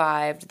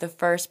survived the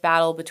first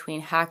battle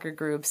between hacker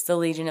groups, the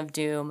Legion of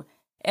Doom,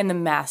 and the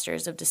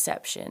Masters of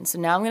Deception. So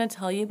now I'm going to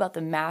tell you about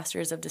the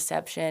Masters of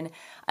Deception.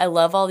 I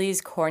love all these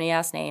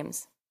corny-ass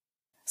names.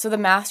 So the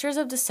Masters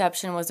of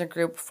Deception was a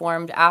group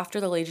formed after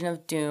the Legion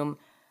of Doom,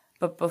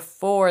 but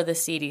before the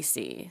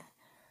CDC.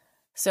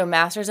 So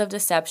Masters of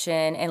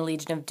Deception and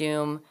Legion of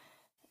Doom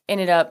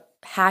ended up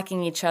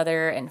hacking each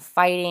other and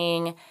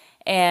fighting,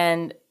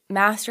 and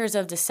Masters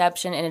of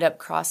Deception ended up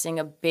crossing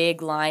a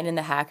big line in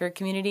the hacker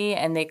community,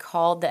 and they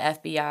called the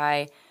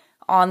FBI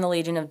on the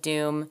Legion of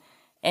Doom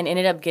and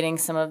ended up getting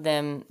some of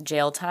them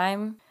jail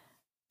time.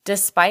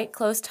 Despite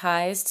close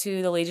ties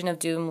to the Legion of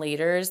Doom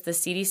leaders, the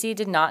CDC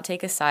did not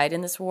take a side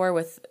in this war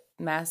with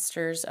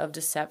Masters of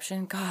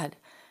Deception. God,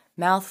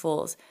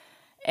 mouthfuls.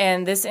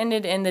 And this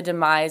ended in the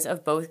demise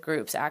of both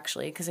groups,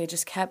 actually, because they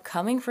just kept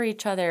coming for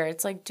each other.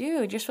 It's like,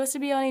 dude, you're supposed to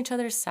be on each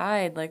other's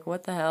side. Like,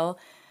 what the hell?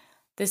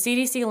 The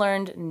CDC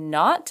learned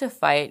not to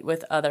fight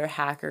with other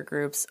hacker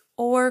groups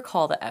or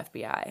call the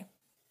FBI.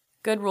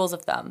 Good rules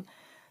of thumb.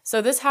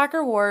 So this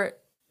hacker war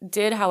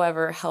did,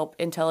 however, help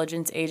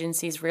intelligence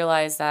agencies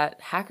realize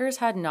that hackers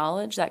had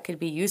knowledge that could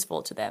be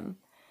useful to them.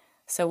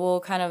 So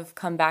we'll kind of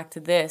come back to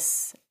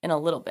this in a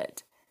little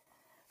bit.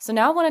 So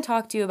now I want to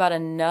talk to you about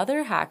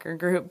another hacker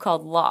group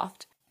called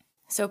Loft.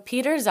 So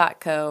Peter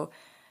Zatko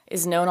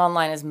is known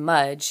online as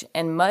Mudge,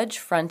 and Mudge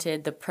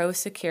fronted the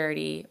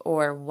pro-security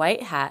or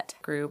white hat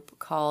group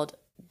called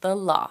The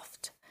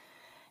Loft.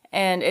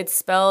 And it's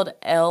spelled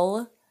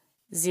L0PHT.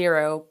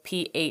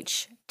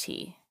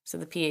 So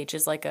the PH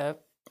is like a,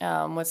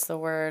 what's the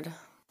word?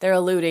 They're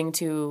alluding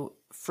to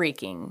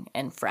freaking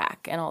and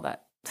frack and all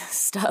that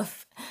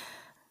stuff.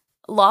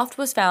 Loft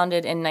was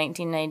founded in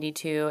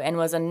 1992 and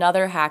was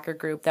another hacker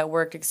group that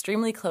worked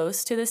extremely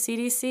close to the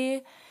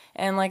CDC.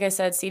 And like I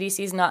said,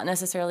 CDC is not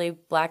necessarily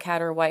black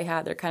hat or white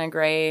hat. They're kind of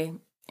gray,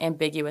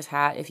 ambiguous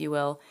hat, if you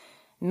will.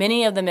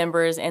 Many of the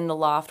members in the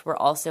Loft were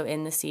also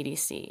in the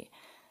CDC.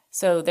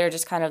 So they're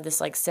just kind of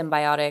this like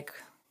symbiotic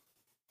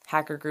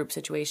hacker group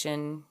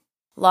situation.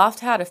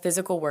 Loft had a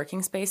physical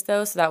working space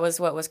though, so that was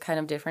what was kind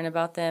of different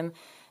about them.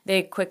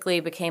 They quickly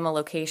became a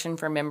location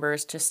for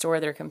members to store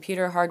their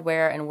computer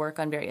hardware and work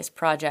on various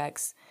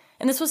projects.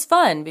 And this was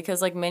fun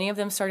because like many of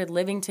them started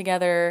living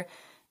together,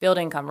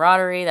 building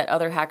camaraderie that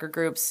other hacker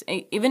groups,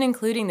 even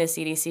including the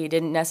CDC,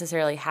 didn't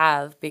necessarily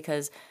have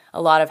because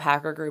a lot of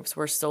hacker groups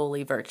were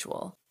solely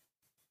virtual.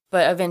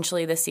 But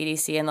eventually the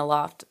CDC and the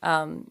Loft,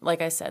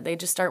 like I said, they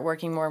just start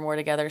working more and more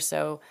together.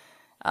 So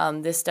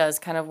this does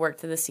kind of work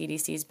to the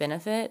CDC's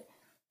benefit.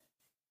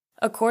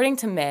 According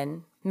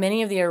to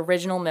many of the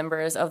original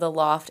members of the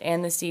Loft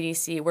and the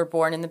CDC were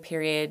born in the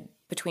period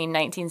between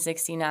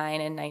 1969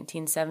 and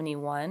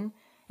 1971,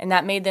 and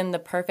that made them the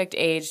perfect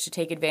age to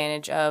take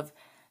advantage of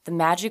the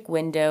magic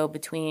window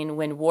between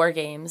when War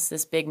Games,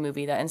 this big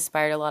movie that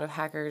inspired a lot of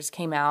hackers,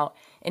 came out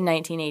in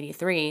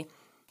 1983,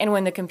 and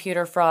when the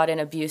Computer Fraud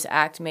and Abuse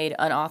Act made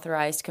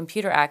unauthorized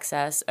computer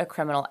access a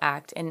criminal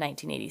act in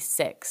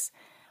 1986.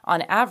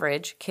 On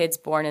average, kids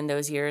born in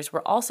those years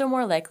were also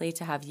more likely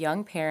to have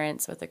young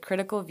parents with a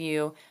critical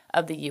view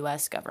of the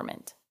U.S.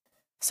 government.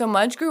 So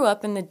Mudge grew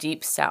up in the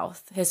Deep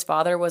South. His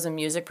father was a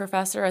music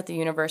professor at the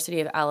University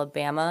of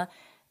Alabama,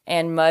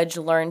 and Mudge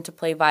learned to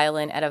play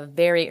violin at a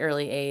very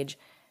early age.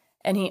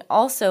 And he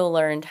also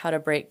learned how to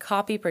break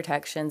copy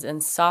protections in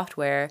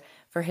software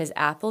for his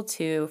Apple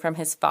II from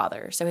his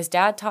father. So his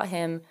dad taught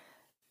him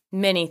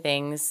many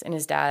things, and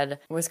his dad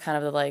was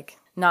kind of like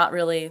not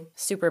really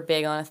super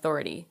big on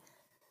authority.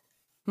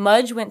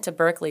 Mudge went to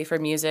Berkeley for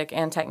music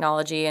and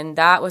technology, and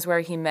that was where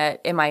he met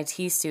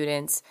MIT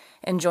students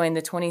and joined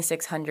the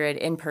 2600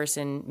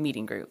 in-person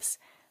meeting groups.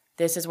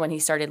 This is when he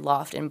started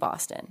Loft in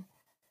Boston.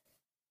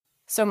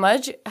 So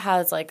Mudge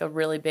has like a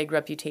really big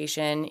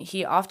reputation.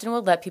 He often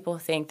would let people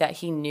think that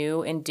he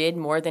knew and did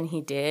more than he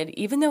did,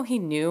 even though he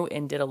knew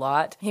and did a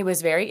lot. He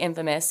was very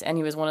infamous, and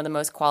he was one of the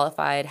most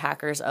qualified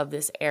hackers of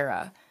this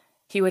era.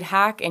 He would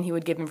hack and he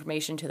would give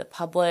information to the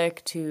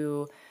public,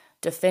 to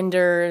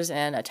defenders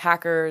and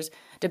attackers,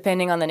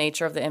 depending on the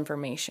nature of the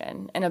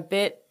information. And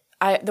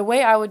the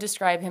way I would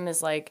describe him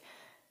is like,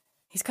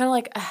 he's kind of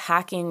like a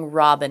hacking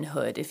Robin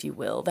Hood, if you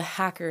will, the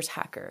hacker's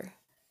hacker.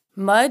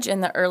 Mudge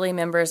and the early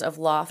members of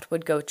Loft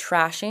would go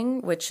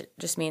trashing, which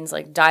just means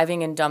like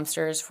diving in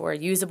dumpsters for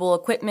usable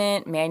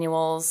equipment,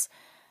 manuals,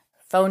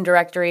 phone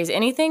directories,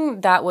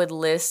 anything that would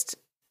list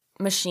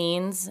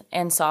machines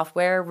and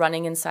software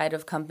running inside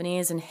of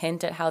companies and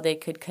hint at how they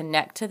could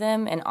connect to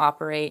them and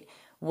operate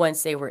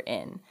once they were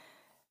in.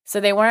 So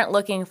they weren't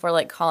looking for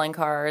like calling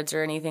cards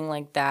or anything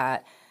like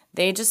that.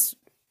 They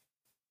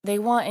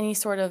want any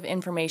sort of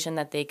information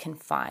that they can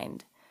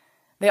find.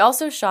 They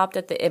also shopped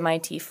at the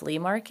MIT flea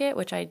market,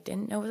 which I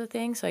didn't know was a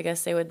thing. So I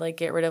guess they would like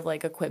get rid of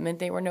like equipment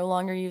they were no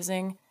longer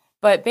using.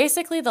 But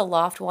basically the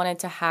Loft wanted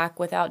to hack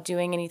without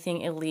doing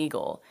anything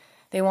illegal.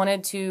 They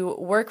wanted to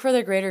work for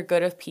the greater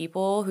good of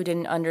people who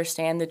didn't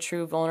understand the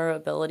true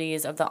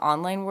vulnerabilities of the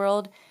online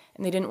world,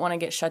 and they didn't want to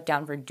get shut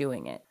down for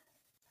doing it.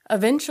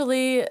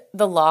 Eventually,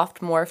 the Loft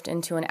morphed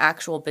into an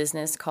actual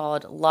business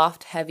called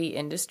Loft Heavy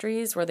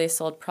Industries, where they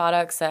sold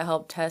products that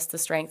helped test the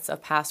strengths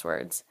of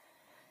passwords.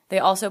 They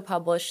also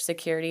published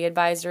security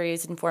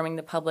advisories informing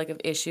the public of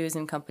issues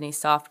in company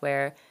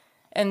software,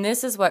 and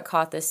this is what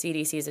caught the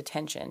CDC's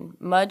attention.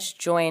 Mudge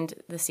joined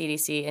the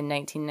CDC in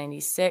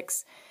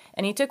 1996,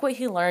 and he took what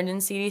he learned in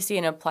CDC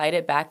and applied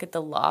it back at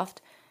the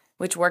Loft,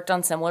 which worked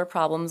on similar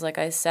problems, like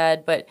I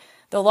said, but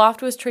the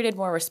Loft was treated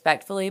more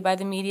respectfully by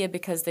the media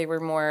because they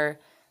were more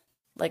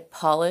like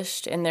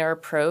polished in their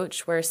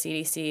approach, where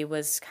CDC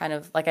was kind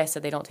of, like I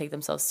said, they don't take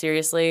themselves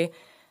seriously.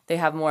 They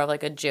have more of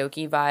like a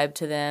jokey vibe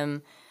to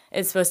them.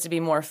 It's supposed to be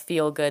more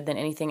feel good than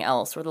anything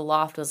else, where the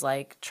Loft was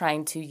like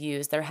trying to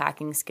use their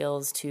hacking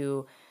skills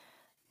to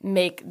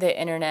make the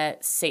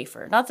internet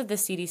safer. Not that the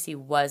CDC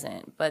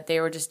wasn't, but they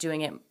were just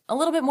doing it a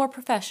little bit more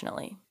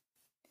professionally.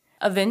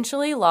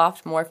 Eventually,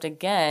 Loft morphed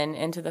again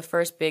into the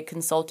first big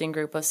consulting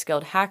group of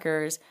skilled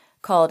hackers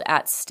called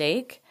At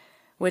Stake,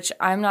 which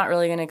I'm not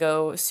really going to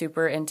go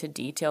super into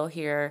detail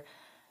here.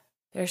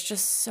 There's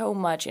just so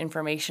much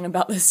information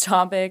about this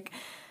topic.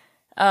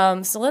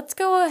 So let's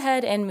go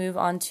ahead and move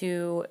on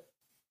to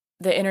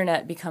the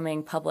internet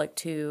becoming public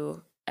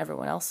to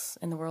everyone else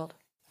in the world.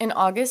 In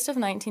August of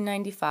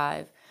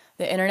 1995,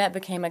 the internet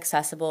became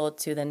accessible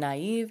to the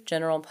naive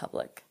general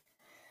public.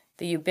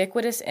 The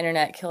ubiquitous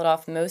internet killed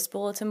off most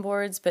bulletin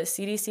boards, but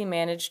CDC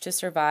managed to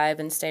survive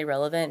and stay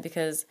relevant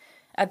because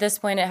at this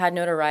point it had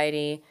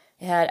notoriety.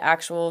 It had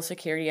actual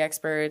security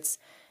experts,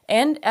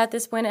 and at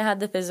this point it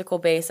had the physical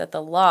base at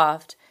the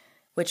Loft,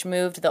 which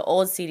moved the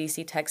old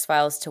CDC text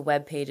files to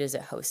web pages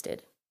it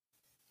hosted.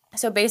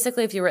 So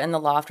basically, if you were in the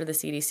loft of the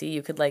CDC,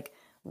 you could like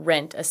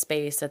rent a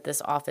space at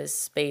this office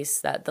space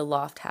that the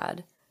loft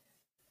had.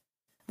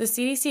 The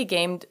CDC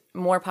gained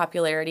more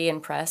popularity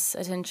and press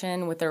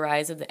attention with the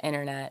rise of the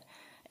internet.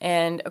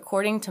 And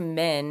according to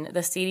Min, the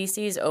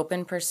CDC's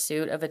open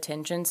pursuit of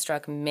attention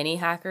struck many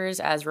hackers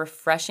as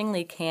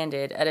refreshingly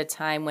candid at a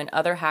time when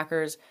other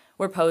hackers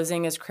were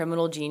posing as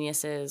criminal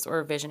geniuses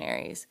or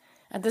visionaries.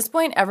 At this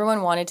point,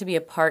 everyone wanted to be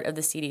a part of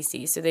the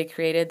CDC, so they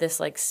created this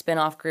like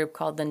spin-off group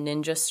called the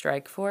Ninja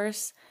Strike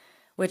Force,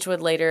 which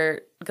would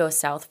later go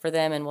south for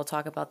them, and we'll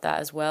talk about that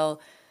as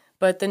well.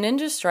 But the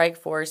Ninja Strike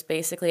Force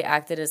basically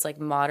acted as like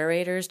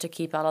moderators to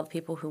keep out all the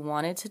people who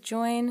wanted to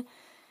join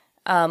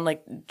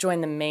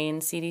the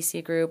main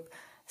CDC group.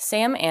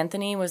 Sam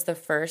Anthony was the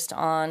first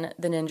on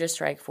the Ninja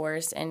Strike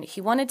Force, and he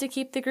wanted to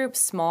keep the group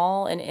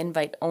small and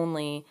invite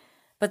only,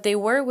 but they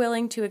were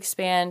willing to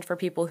expand for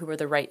people who were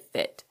the right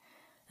fit.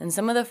 And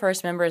some of the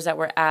first members that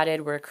were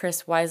added were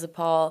Chris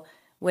Weisapal,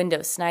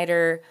 Wendell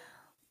Snyder,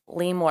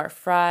 Lemore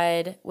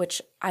Fried,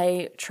 which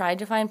I tried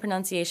to find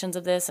pronunciations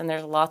of this, and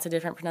there's lots of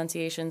different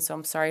pronunciations, so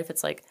I'm sorry if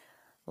it's like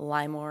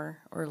Limor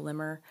or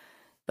Limmer,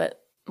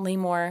 but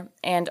Lemore,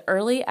 and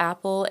early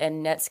Apple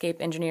and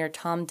Netscape engineer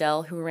Tom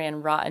Dell, who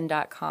ran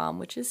Rotten.com,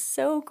 which is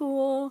so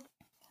cool.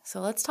 So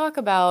let's talk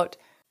about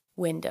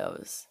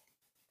Windows.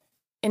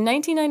 In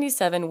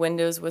 1997,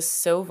 Windows was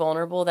so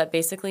vulnerable that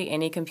basically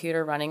any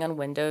computer running on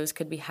Windows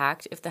could be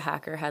hacked if the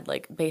hacker had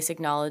like basic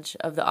knowledge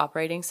of the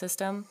operating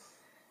system.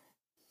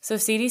 So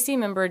CDC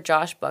member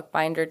Josh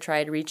Buckbinder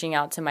tried reaching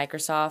out to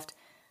Microsoft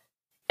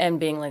and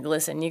being like,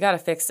 listen, you got to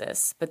fix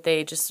this, but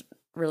they just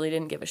really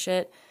didn't give a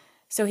shit.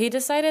 So he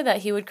decided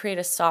that he would create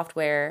a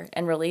software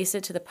and release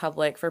it to the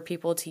public for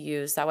people to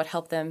use that would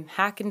help them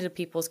hack into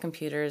people's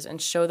computers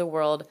and show the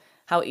world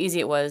how easy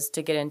it was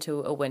to get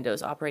into a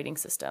Windows operating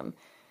system.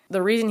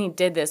 The reason he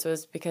did this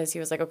was because he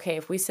was like, okay,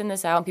 if we send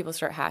this out and people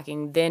start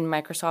hacking, then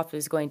Microsoft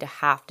is going to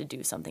have to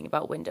do something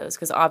about Windows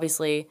because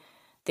obviously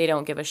they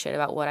don't give a shit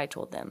about what I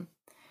told them.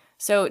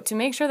 So to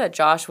make sure that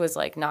Josh was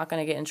like not going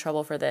to get in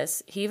trouble for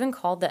this, he even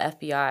called the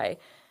FBI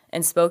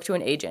and spoke to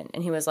an agent.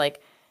 And he was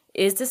like,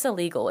 is this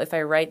illegal if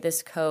I write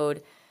this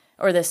code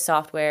or this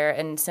software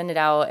and send it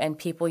out and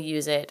people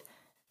use it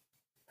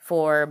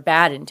for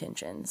bad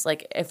intentions?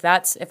 Like if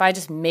I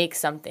just make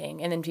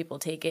something and then people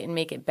take it and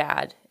make it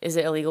bad, is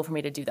it illegal for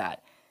me to do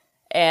that?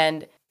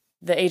 And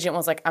the agent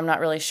was like, I'm not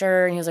really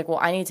sure. And he was like, well,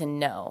 I need to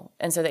know.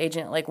 And so the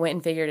agent like went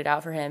and figured it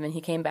out for him. And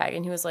he came back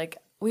and he was like,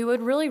 we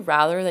would really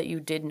rather that you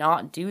did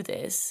not do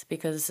this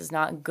because this is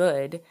not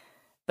good,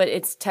 but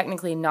it's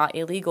technically not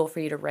illegal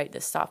for you to write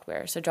this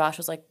software. So Josh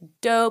was like,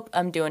 dope,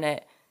 I'm doing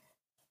it.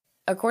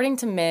 According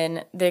to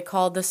Min, they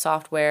called the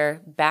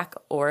software Back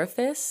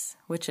Orifice,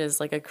 which is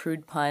like a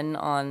crude pun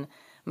on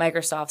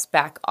Microsoft's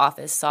back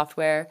office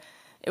software.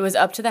 It was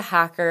up to the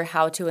hacker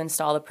how to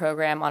install the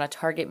program on a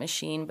target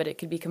machine, but it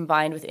could be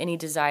combined with any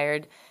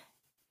desired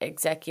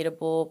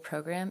executable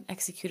program.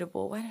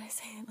 Executable, why did I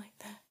say it like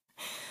that?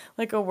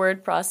 Like a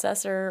word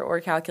processor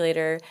or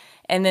calculator,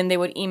 and then they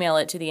would email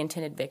it to the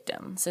intended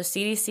victim. So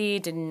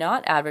CDC did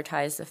not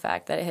advertise the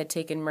fact that it had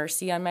taken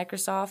mercy on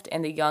Microsoft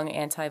and the young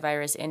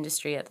antivirus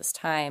industry at this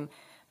time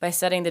by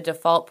setting the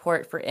default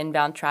port for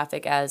inbound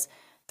traffic as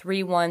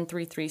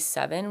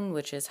 31337,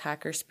 which is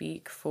hacker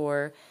speak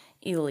for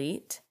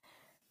elite.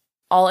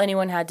 All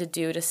anyone had to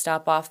do to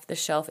stop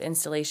off-the-shelf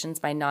installations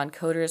by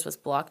non-coders was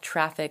block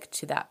traffic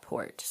to that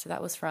port. So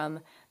that was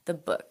from the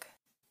book.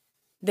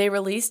 They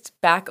released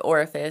Back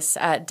Orifice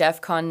at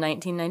DEF CON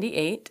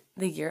 1998,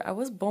 the year I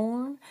was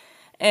born,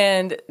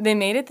 and they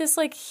made it this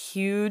like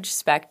huge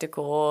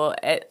spectacle,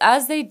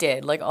 as they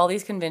did. Like all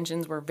these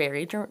conventions were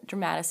very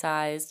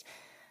dramatized,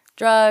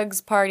 drugs,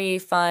 party,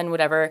 fun,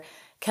 whatever.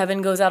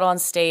 Kevin goes out on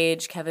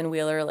stage, Kevin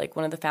Wheeler, like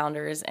one of the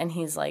founders, and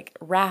he's like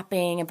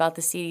rapping about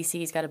the CDC.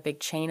 He's got a big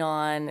chain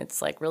on.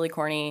 It's like really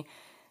corny.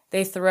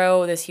 They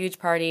throw this huge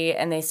party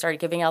and they start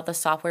giving out the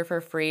software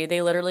for free.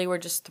 They literally were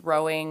just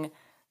throwing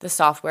the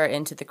software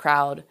into the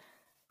crowd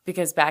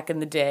because back in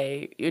the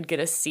day, you'd get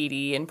a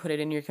CD and put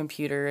it in your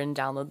computer and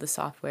download the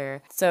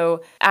software.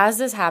 So as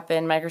this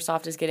happened,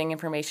 Microsoft is getting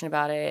information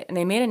about it, and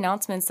they made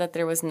announcements that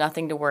there was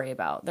nothing to worry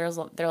about. They're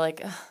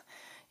like,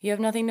 you have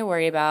nothing to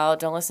worry about.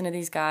 Don't listen to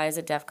these guys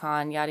at DEF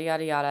CON, yada,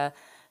 yada, yada.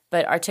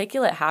 But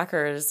articulate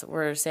hackers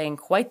were saying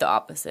quite the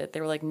opposite.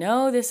 They were like,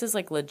 no, this is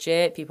like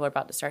legit. People are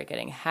about to start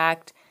getting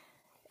hacked.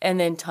 And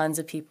then tons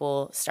of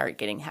people start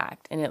getting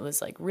hacked. And it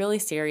was like really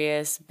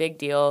serious, big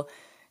deal.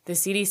 The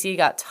CDC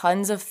got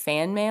tons of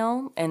fan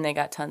mail, and they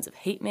got tons of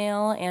hate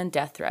mail and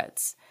death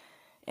threats.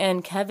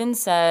 And Kevin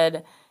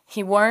said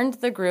he warned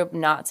the group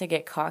not to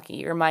get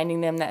cocky, reminding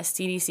them that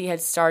CDC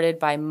had started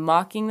by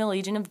mocking the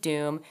Legion of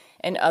Doom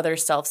and other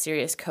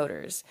self-serious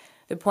coders.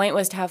 The point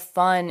was to have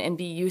fun and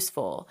be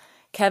useful.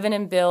 Kevin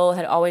and Bill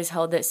had always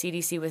held that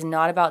CDC was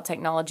not about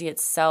technology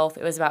itself,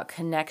 it was about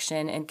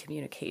connection and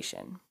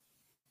communication.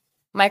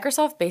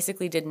 Microsoft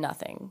basically did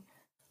nothing.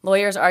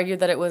 Lawyers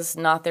argued that it was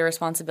not their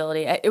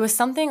responsibility. It was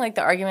something like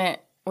the argument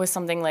was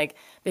something like,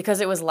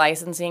 because it was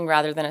licensing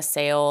rather than a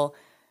sale,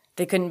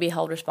 they couldn't be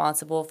held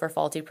responsible for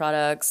faulty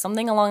products,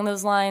 something along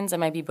those lines. I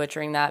might be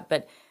butchering that.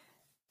 But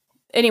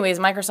anyways,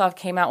 Microsoft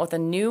came out with a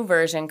new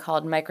version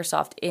called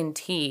Microsoft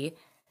NT,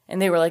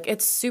 and they were like,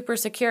 it's super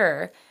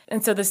secure.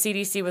 And so the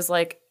CDC was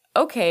like,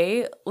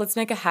 okay, let's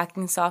make a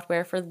hacking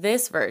software for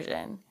this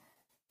version.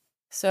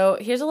 So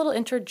here's a little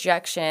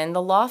interjection.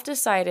 The Loft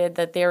decided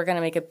that they were going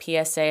to make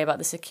a PSA about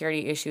the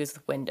security issues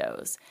with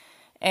Windows.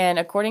 And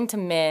according to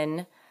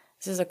Min,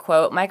 this is a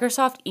quote,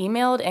 Microsoft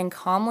emailed and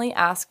calmly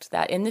asked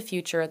that in the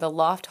future, the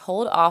Loft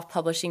hold off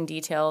publishing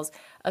details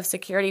of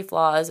security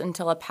flaws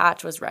until a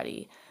patch was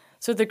ready.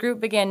 So the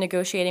group began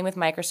negotiating with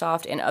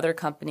Microsoft and other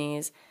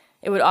companies.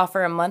 It would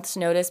offer a month's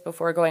notice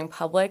before going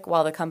public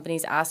while the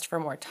companies asked for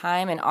more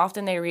time, and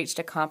often they reached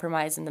a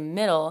compromise in the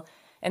middle,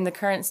 and the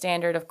current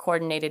standard of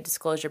coordinated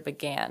disclosure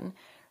began.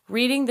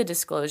 Reading the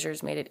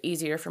disclosures made it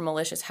easier for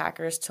malicious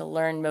hackers to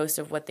learn most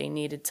of what they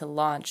needed to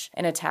launch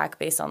an attack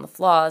based on the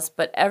flaws,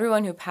 but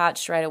everyone who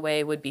patched right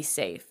away would be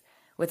safe.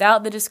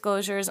 Without the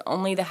disclosures,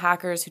 only the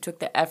hackers who took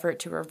the effort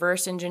to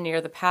reverse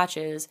engineer the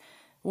patches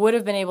would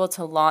have been able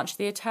to launch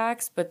the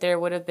attacks, but there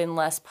would have been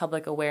less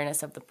public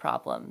awareness of the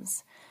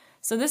problems.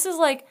 So this is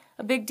like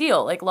a big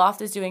deal. Like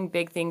Loft is doing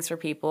big things for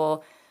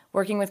people,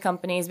 working with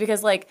companies,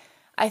 because like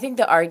I think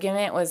the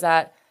argument was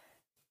that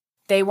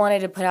they wanted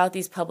to put out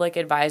these public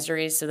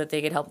advisories so that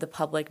they could help the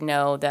public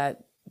know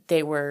that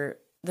the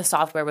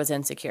software was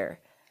insecure.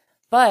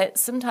 But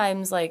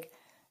sometimes like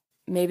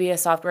maybe a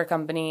software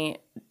company,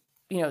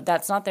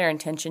 that's not their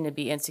intention to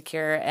be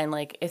insecure. And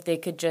like if they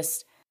could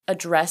just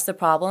address the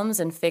problems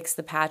and fix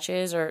the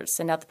patches or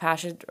send out the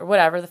patches or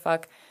whatever the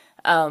fuck,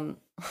 I'm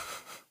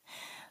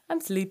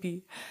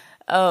sleepy.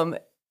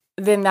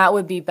 Then that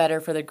would be better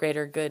for the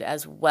greater good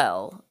as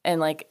well. And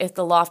like if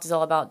the Loft is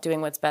all about doing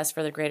what's best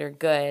for the greater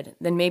good,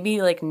 then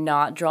maybe like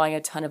not drawing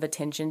a ton of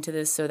attention to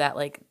this so that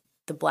like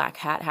the black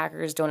hat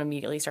hackers don't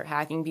immediately start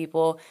hacking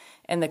people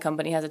and the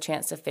company has a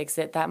chance to fix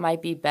it, that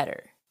might be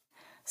better.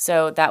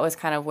 So that was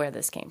kind of where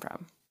this came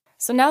from.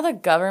 So now the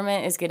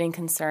government is getting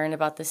concerned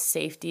about the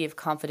safety of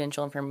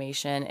confidential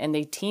information, and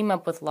they team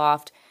up with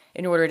Loft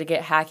in order to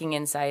get hacking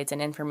insights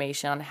and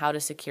information on how to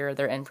secure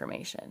their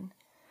information.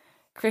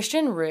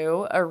 Christian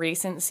Rue, a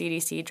recent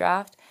CDC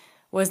draft,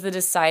 was the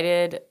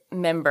decided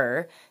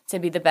member to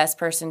be the best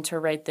person to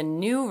write the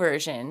new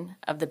version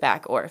of the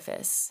back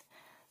orifice.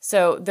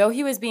 So though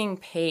he was being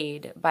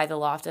paid by the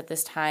Loft at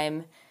this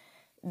time,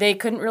 they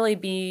couldn't really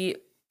be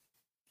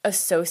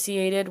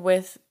associated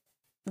with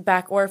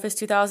back orifice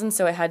 2000,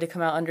 so it had to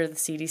come out under the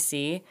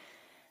CDC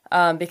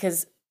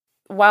because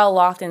while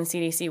Loft and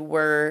CDC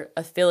were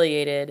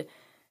affiliated,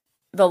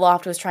 the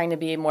Loft was trying to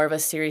be more of a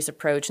serious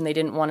approach, and they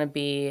didn't want to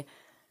be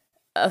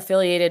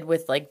affiliated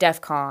with like DEF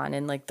CON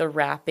and like the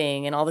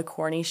rapping and all the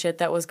corny shit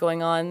that was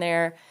going on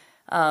there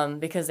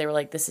because they were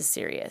like, this is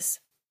serious.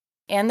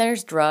 And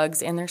there's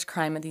drugs and there's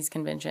crime at these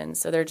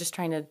conventions, so they're just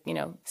trying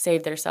to,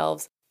 save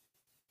themselves.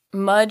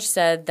 Mudge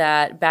said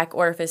that Back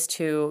Orifice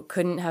 2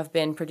 couldn't have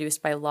been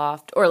produced by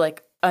Loft or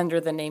like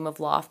under the name of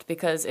Loft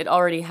because it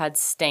already had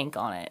stank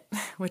on it,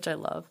 which I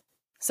love.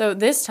 So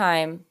this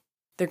time,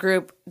 the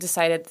group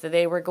decided that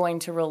they were going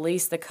to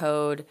release the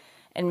code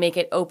and make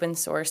it open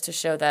source to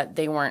show that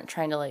they weren't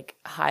trying to like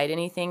hide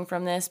anything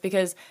from this,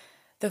 because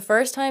the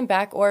first time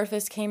Back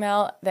Orifice came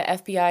out, the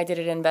FBI did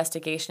an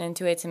investigation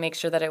into it to make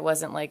sure that it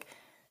wasn't like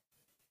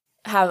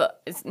to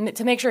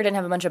make sure it didn't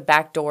have a bunch of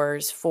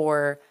backdoors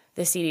for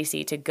the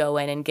CDC to go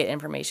in and get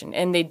information.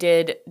 And they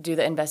did do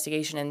the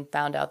investigation and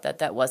found out that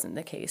that wasn't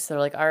the case. They're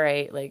like, all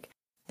right, like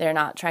they're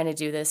not trying to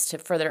do this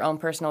for their own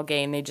personal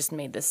gain. They just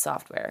made this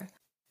software.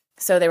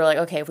 So they were like,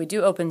 okay, if we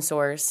do open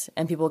source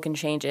and people can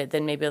change it,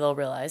 then maybe they'll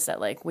realize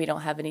that like we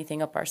don't have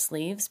anything up our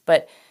sleeves.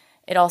 But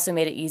it also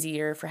made it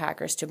easier for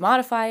hackers to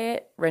modify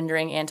it,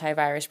 rendering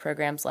antivirus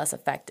programs less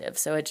effective.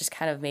 So it just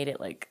kind of made it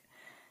like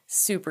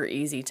super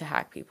easy to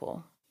hack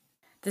people.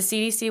 The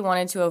CDC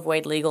wanted to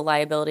avoid legal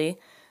liability,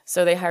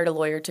 so they hired a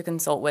lawyer to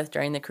consult with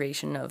during the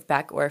creation of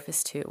Back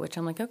Orifice 2, which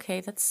I'm like,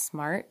 okay, that's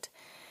smart.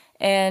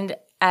 And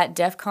at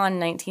DEF CON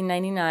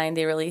 1999,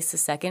 they released the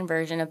second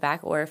version of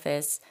Back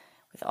Orifice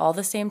with all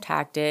the same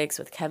tactics,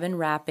 with Kevin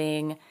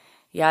rapping,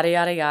 yada,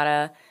 yada,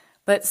 yada.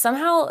 But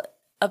somehow,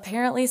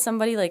 apparently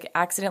somebody like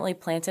accidentally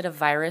planted a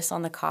virus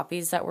on the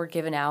copies that were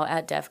given out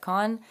at DEF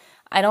CON.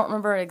 I don't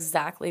remember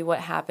exactly what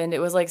happened. It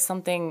was like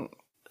somebody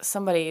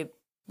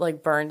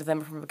like burned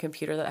them from a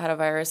computer that had a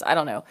virus. I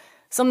don't know.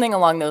 Something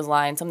along those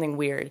lines, something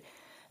weird.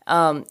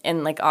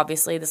 And like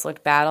obviously this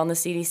looked bad on the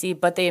CDC,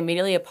 but they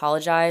immediately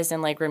apologized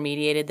and like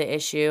remediated the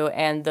issue.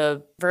 And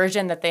the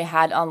version that they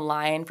had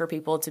online for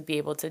people to be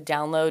able to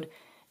download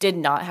did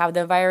not have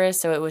the virus.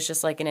 So it was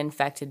just like an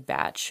infected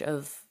batch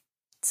of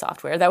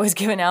software that was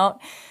given out,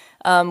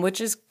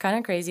 which is kind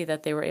of crazy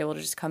that they were able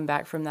to just come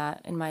back from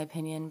that, in my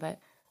opinion. But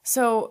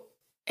so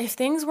if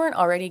things weren't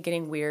already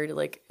getting weird,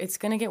 like it's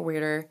going to get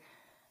weirder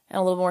and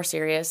a little more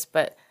serious.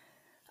 But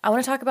I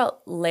want to talk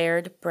about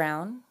Laird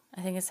Brown.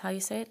 I think is how you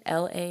say it.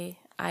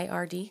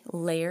 Laird,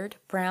 Laird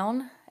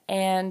Brown.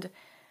 And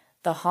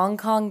the Hong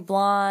Kong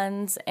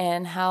Blondes,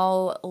 and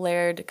how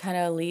Laird kind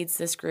of leads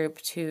this group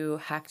to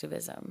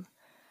hacktivism.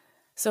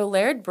 So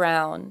Laird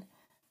Brown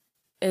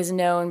is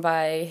known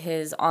by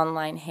his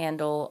online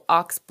handle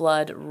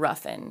Oxblood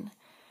Ruffin.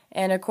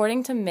 And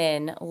according to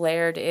Min,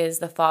 Laird is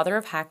the father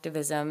of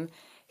hacktivism.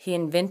 He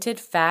invented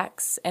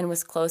facts and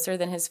was closer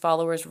than his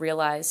followers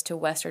realized to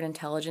Western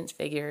intelligence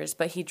figures,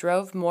 but he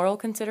drove moral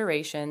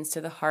considerations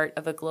to the heart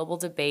of a global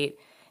debate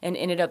and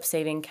ended up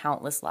saving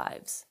countless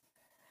lives.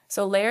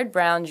 So Laird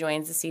Brown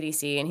joins the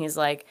CDC and he's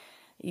like,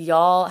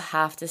 y'all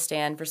have to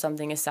stand for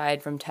something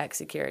aside from tech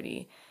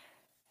security.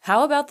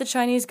 How about the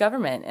Chinese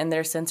government and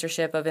their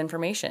censorship of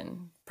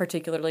information,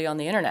 particularly on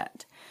the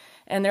internet?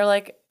 And they're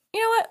like,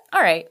 you know what?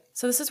 All right.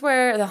 So this is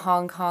where the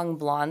Hong Kong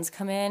Blondes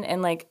come in.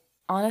 And like,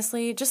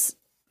 honestly, just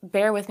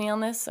bear with me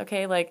on this,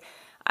 okay? Like,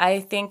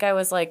 I think I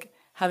was like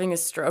having a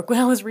stroke when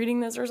I was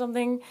reading this or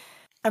something.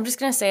 I'm just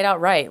going to say it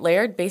outright.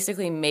 Laird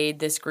basically made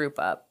this group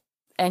up.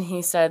 And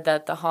he said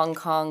that the Hong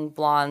Kong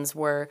Blondes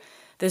were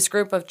this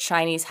group of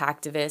Chinese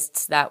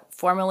hacktivists that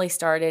formally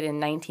started in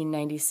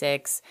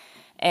 1996.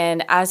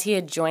 And as he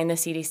had joined the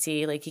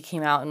CDC, like he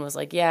came out and was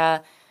like, yeah,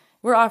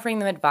 we're offering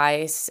them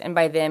advice. And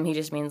by them, he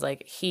just means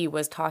like he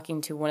was talking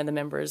to one of the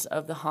members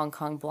of the Hong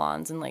Kong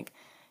Blondes and like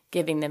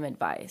giving them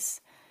advice.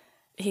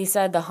 He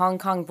said the Hong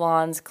Kong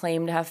Blondes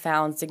claim to have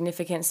found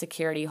significant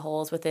security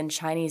holes within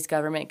Chinese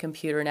government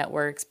computer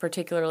networks,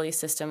 particularly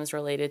systems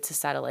related to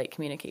satellite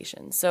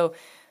communications. So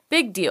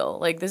big deal.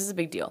 Like, this is a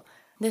big deal.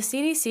 The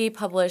CDC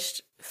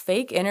published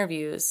fake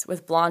interviews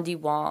with Blondie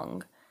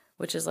Wong,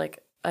 which is like,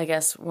 I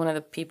guess, one of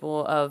the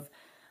people of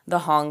the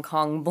Hong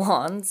Kong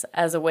Blondes,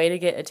 as a way to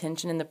get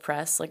attention in the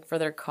press, like for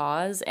their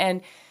cause.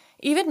 And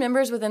even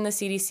members within the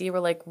CDC were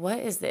like, what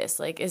is this?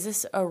 Like, is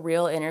this a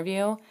real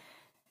interview?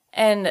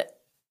 And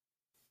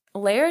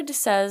Laird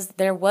says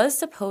there was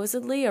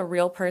supposedly a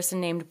real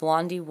person named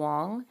Blondie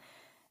Wong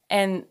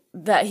and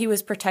that he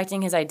was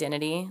protecting his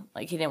identity.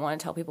 Like, he didn't want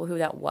to tell people who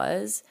that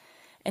was.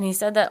 And he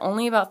said that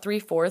only about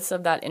 3/4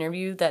 of that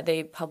interview that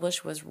they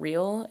published was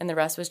real, and the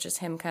rest was just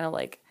him kind of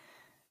like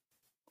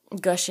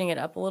gushing it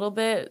up a little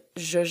bit,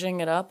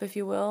 zhuzhing it up, if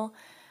you will.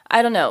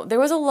 I don't know. There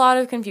was a lot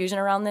of confusion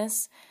around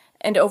this.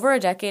 And over a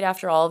decade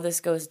after all of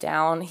this goes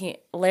down,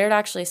 Laird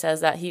actually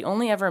says that he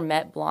only ever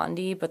met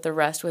Blondie, but the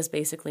rest was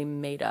basically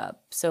made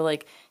up. So,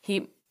 like,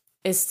 he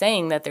is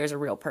saying that there's a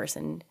real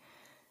person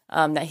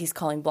that he's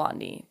calling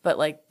Blondie, but,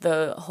 like,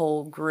 the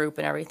whole group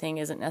and everything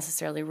isn't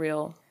necessarily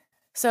real.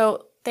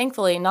 So,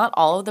 thankfully, not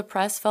all of the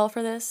press fell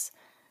for this.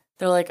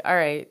 They're like, all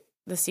right,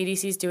 the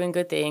CDC's doing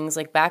good things,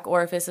 like, back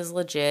orifice is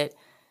legit,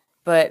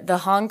 but the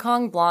Hong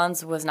Kong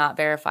Blondes was not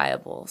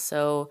verifiable,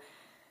 so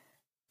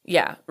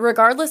yeah,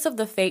 regardless of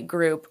the fake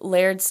group,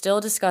 Laird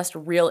still discussed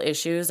real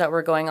issues that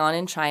were going on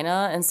in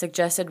China and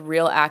suggested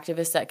real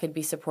activists that could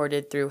be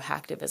supported through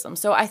hacktivism.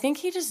 So I think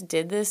he just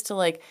did this to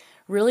like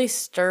really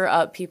stir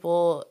up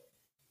people,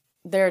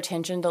 their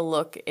attention to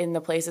look in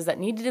the places that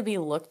needed to be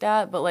looked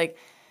at. But like,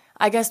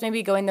 I guess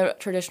maybe going the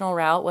traditional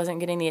route wasn't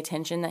getting the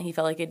attention that he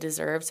felt like it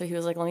deserved. So he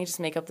was like, let me just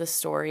make up this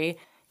story,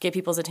 get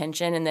people's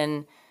attention, and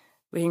then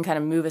we can kind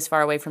of move as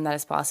far away from that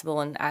as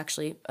possible and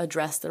actually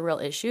address the real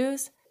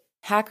issues.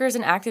 Hackers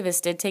and activists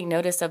did take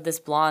notice of this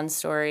blonde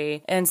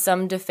story, and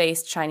some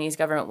defaced Chinese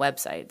government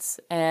websites.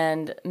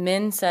 And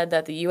Min said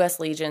that the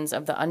U.S. legions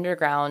of the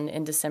underground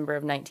in December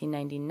of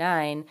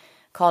 1999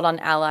 called on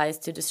allies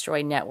to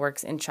destroy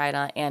networks in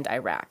China and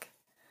Iraq.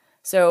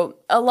 So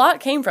a lot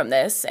came from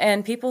this,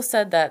 and people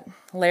said that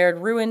Laird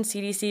ruined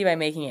CDC by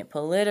making it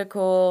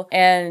political.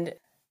 And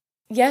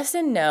yes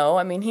and no.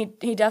 I mean,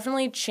 he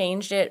definitely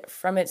changed it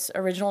from its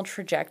original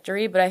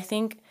trajectory, but I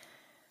think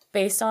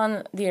based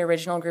on the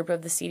original group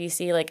of the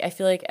CDC, like, I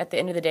feel like at the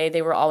end of the day,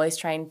 they were always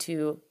trying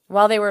to,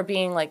 while they were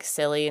being, like,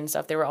 silly and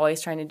stuff, they were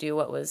always trying to do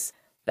what was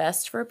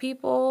best for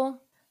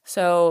people.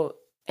 So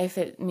if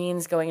it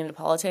means going into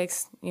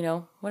politics, you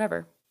know,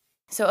 whatever.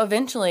 So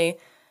eventually,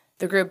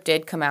 the group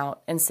did come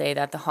out and say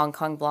that the Hong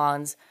Kong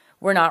Blondes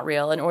were not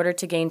real in order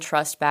to gain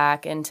trust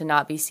back and to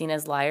not be seen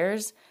as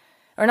liars.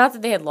 Or not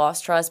that they had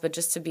lost trust, but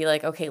just to be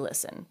like, okay,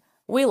 listen,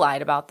 we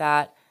lied about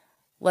that.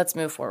 Let's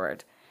move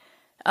forward.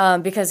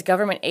 Because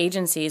government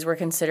agencies were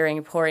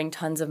considering pouring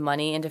tons of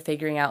money into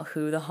figuring out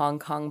who the Hong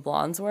Kong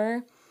Blondes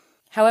were.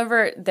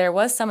 However, there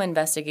was some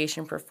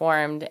investigation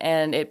performed,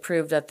 and it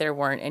proved that there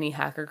weren't any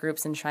hacker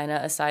groups in China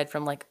aside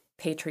from, like,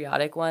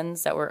 patriotic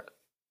ones that were,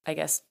 I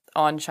guess,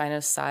 on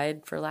China's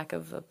side, for lack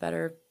of a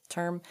better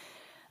term.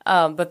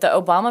 But the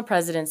Obama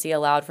presidency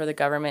allowed for the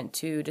government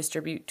to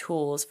distribute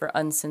tools for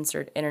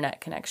uncensored internet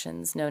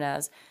connections, known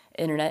as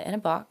Internet in a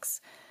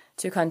Box,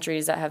 to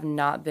countries that have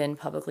not been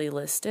publicly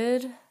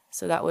listed.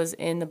 So that was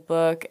in the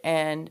book,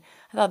 and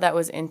I thought that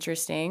was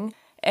interesting.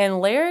 And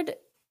Laird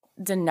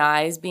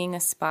denies being a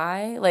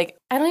spy. Like,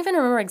 I don't even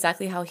remember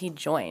exactly how he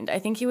joined. I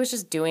think he was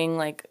just doing,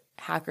 like,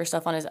 hacker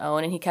stuff on his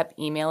own, and he kept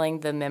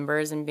emailing the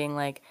members and being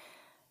like,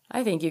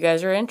 I think you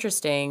guys are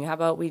interesting. How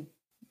about we,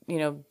 you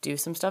know, do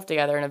some stuff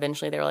together? And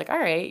eventually they were like, all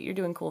right, you're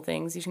doing cool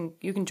things.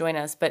 You can join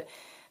us. But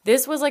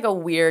this was, like, a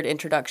weird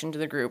introduction to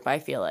the group, I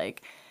feel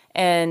like.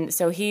 And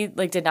so he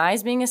like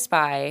denies being a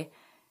spy,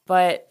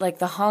 but like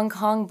the Hong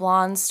Kong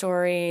blonde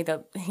story,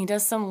 he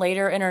does some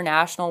later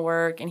international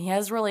work, and he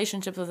has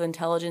relationships with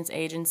intelligence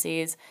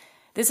agencies.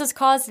 This has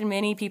caused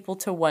many people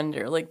to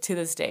wonder, like to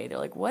this day, they're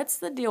like, what's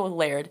the deal with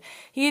Laird?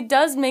 He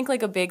does make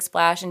like a big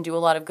splash and do a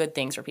lot of good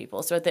things for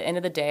people. So at the end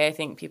of the day, I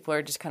think people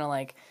are just kind of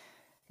like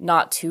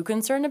not too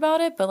concerned about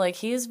it, but like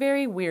he is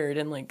very weird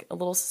and like a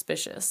little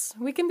suspicious.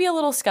 We can be a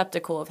little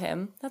skeptical of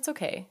him. That's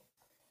okay.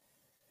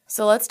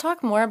 So let's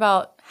talk more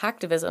about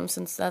hacktivism,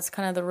 since that's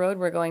kind of the road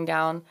we're going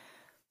down.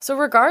 So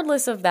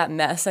regardless of that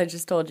mess I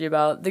just told you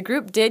about, the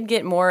group did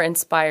get more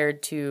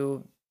inspired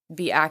to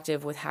be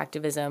active with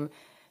hacktivism,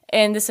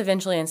 and this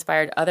eventually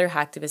inspired other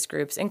hacktivist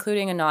groups,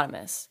 including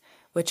Anonymous,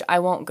 which I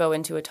won't go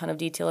into a ton of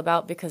detail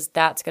about because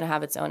that's going to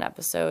have its own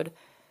episode.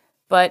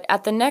 But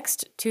at the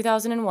next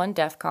 2001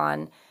 DEF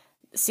CON,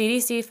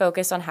 CDC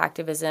focused on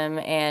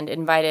hacktivism and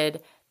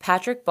invited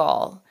Patrick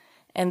Ball,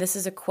 and this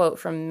is a quote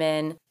from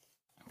Min.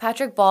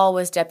 Patrick Ball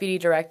was deputy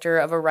director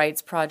of a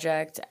rights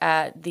project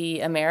at the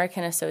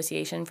American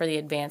Association for the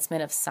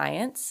Advancement of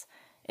Science.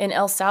 In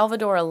El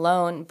Salvador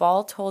alone,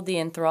 Ball told the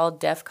enthralled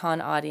DEF CON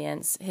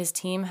audience his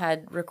team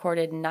had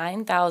recorded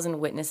 9,000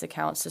 witness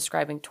accounts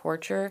describing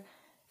torture,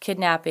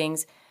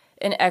 kidnappings,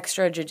 and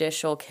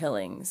extrajudicial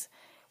killings.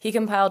 He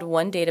compiled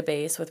one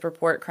database with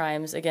report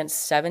crimes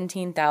against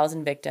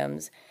 17,000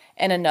 victims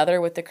and another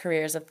with the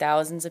careers of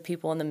thousands of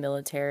people in the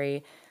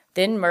military,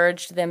 then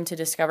merged them to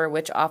discover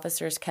which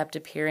officers kept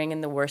appearing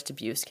in the worst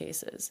abuse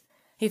cases.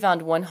 He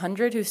found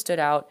 100 who stood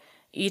out,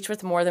 each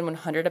with more than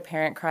 100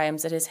 apparent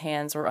crimes at his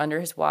hands or under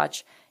his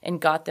watch,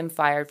 and got them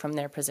fired from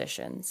their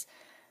positions.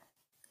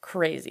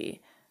 Crazy.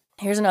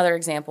 Here's another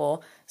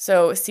example.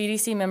 So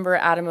CDC member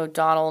Adam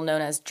O'Donnell,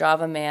 known as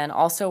Java Man,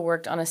 also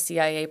worked on a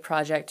CIA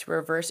project to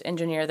reverse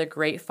engineer the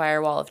Great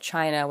Firewall of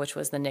China, which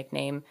was the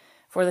nickname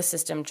for the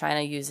system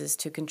China uses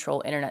to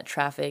control internet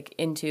traffic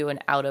into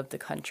and out of the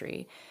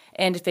country,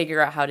 and to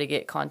figure out how to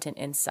get content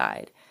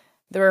inside.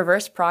 The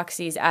reverse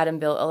proxies Adam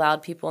built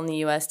allowed people in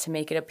the US to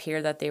make it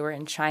appear that they were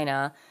in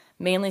China,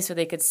 mainly so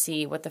they could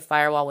see what the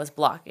firewall was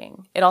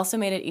blocking. It also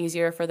made it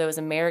easier for those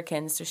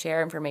Americans to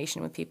share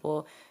information with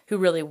people who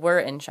really were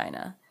in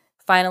China.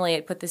 Finally,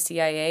 it put the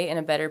CIA in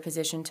a better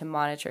position to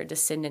monitor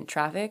dissident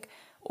traffic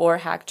or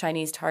hack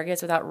Chinese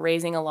targets without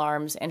raising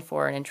alarms and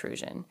foreign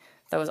intrusion.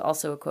 That was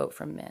also a quote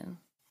from Min.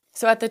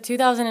 So at the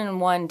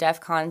 2001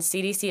 DEF CON,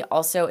 CDC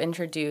also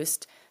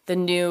introduced the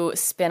new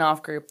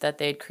spin-off group that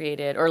they'd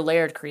created, or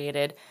Laird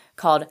created,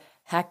 called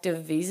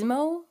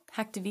Hacktivismo?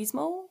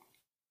 The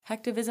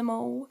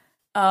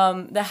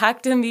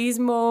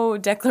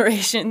Hacktivismo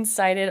Declaration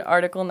cited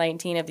Article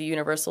 19 of the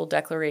Universal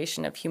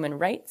Declaration of Human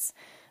Rights,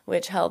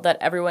 which held that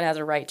everyone has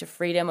a right to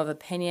freedom of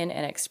opinion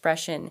and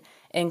expression,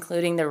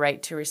 including the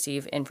right to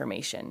receive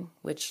information,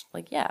 which,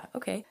 like, yeah,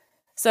 okay.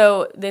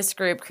 So this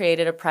group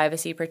created a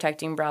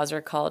privacy-protecting browser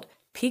called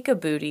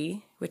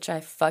Peekabooty, which I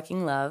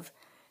fucking love,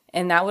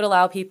 and that would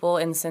allow people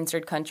in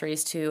censored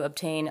countries to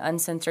obtain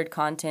uncensored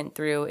content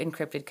through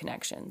encrypted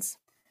connections.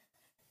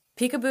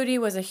 Peekabooty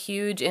was a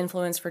huge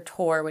influence for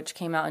Tor, which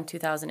came out in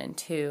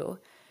 2002.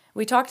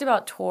 We talked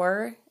about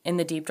Tor in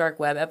the Deep Dark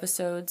Web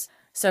episodes,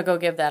 so go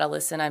give that a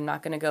listen. I'm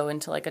not going to go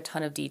into like a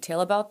ton of detail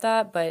about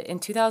that, but in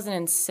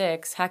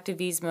 2006,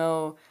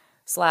 Hacktivismo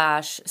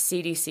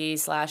 /CDC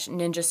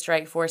 /Ninja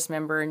Strike Force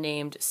member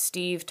named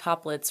Steve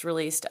Toplitz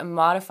released a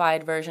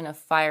modified version of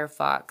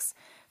Firefox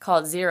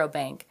called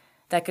ZeroBank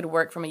that could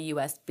work from a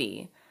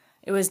USB.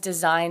 It was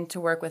designed to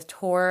work with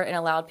Tor and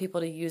allowed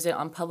people to use it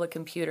on public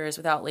computers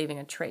without leaving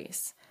a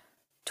trace.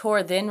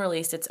 Tor then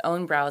released its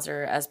own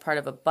browser as part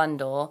of a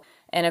bundle,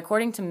 and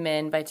according to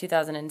Min, by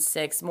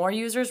 2006, more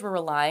users were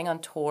relying on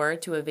Tor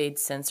to evade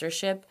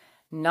censorship,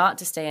 not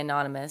to stay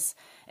anonymous,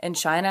 and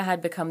China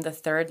had become the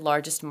third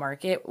largest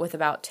market with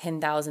about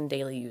 10,000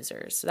 daily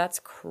users. So that's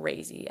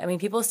crazy. I mean,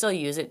 people still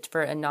use it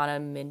for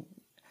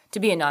to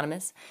be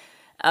anonymous,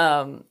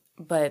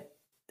 but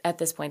at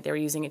this point they were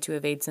using it to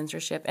evade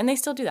censorship, and they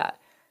still do that.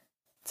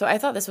 So I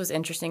thought this was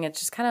interesting. It's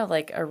just kind of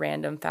like a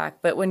random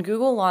fact, but when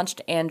Google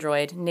launched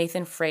Android,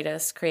 Nathan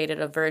Freitas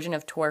created a version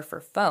of Tor for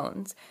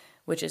phones,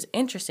 which is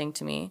interesting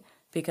to me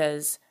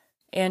because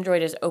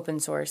Android is open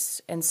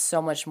source and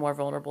so much more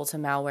vulnerable to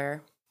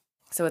malware.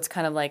 So it's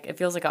kind of like, it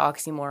feels like an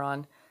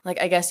oxymoron.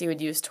 Like, I guess you would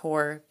use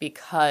Tor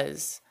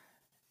because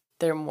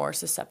they're more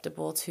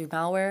susceptible to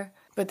malware.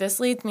 But this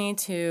leads me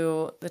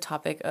to the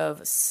topic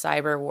of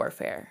cyber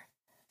warfare.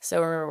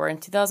 So remember, we're in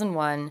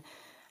 2001.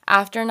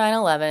 After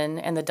 9/11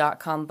 and the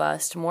dot-com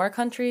bust, more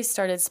countries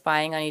started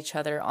spying on each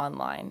other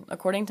online.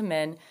 According to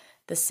Min,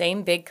 the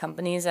same big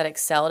companies that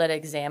excelled at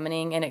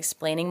examining and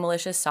explaining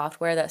malicious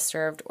software that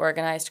served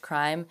organized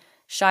crime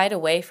shied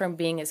away from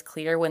being as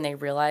clear when they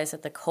realized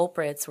that the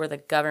culprits were the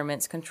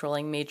governments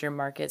controlling major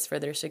markets for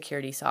their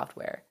security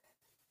software.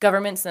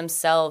 Governments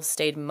themselves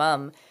stayed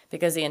mum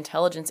because the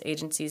intelligence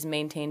agencies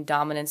maintained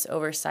dominance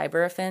over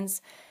cyber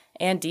offense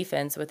and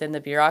defense within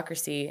the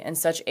bureaucracy, and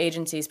such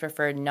agencies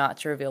preferred not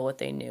to reveal what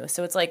they knew.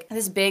 So it's like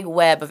this big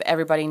web of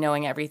everybody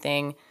knowing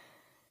everything.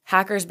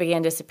 Hackers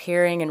began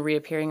disappearing and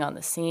reappearing on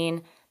the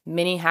scene.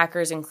 Many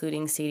hackers,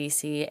 including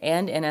CDC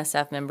and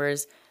NSF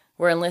members,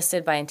 were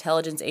enlisted by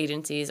intelligence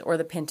agencies or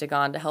the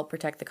Pentagon to help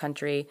protect the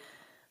country,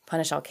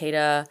 punish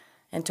al-Qaeda,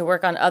 and to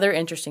work on other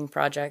interesting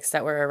projects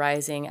that were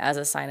arising as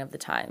a sign of the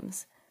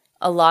times.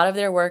 A lot of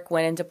their work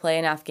went into play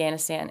in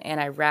Afghanistan and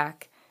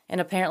Iraq,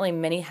 and apparently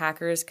many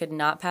hackers could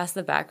not pass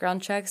the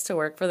background checks to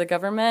work for the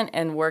government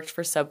and worked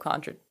for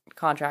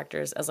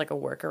subcontractors as like a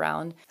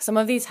workaround. Some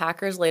of these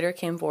hackers later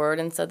came forward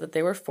and said that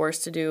they were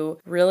forced to do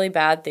really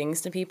bad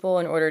things to people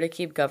in order to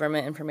keep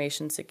government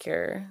information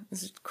secure.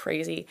 This is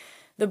crazy.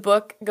 The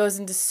book goes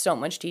into so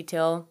much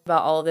detail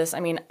about all of this. I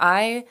mean,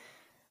 I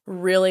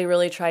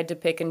really tried to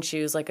pick and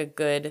choose like a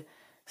good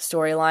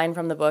storyline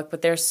from the book,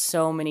 but there's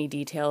so many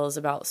details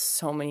about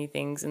so many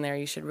things in there.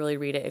 You should really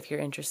read it if you're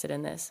interested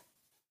in this.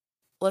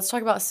 Let's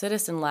talk about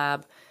Citizen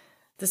Lab.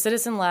 The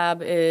Citizen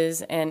Lab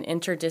is an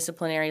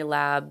interdisciplinary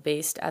lab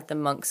based at the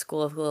Munk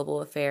School of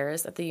Global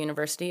Affairs at the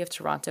University of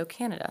Toronto,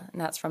 Canada, and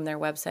that's from their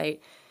website.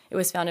 It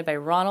was founded by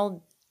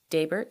Ronald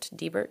Debert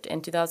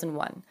in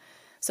 2001.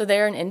 So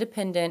they're an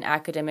independent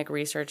academic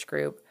research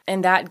group,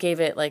 and that gave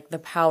it like the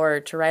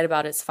power to write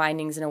about its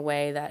findings in a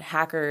way that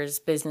hackers,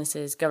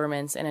 businesses,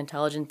 governments, and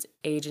intelligence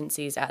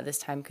agencies at this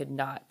time could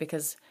not,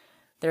 because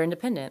they're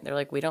independent. They're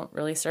like, we don't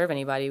really serve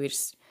anybody. We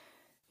just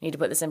need to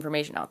put this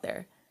information out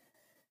there.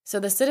 So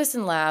the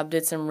Citizen Lab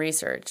did some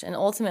research and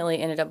ultimately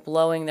ended up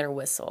blowing their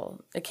whistle.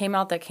 It came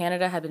out that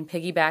Canada had been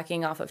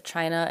piggybacking off of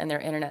China and their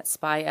internet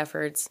spy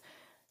efforts.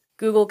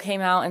 Google came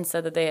out and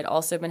said that they had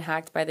also been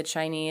hacked by the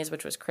Chinese,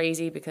 which was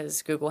crazy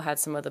because Google had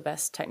some of the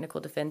best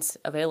technical defense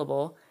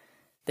available.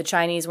 The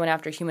Chinese went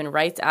after human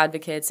rights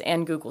advocates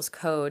and Google's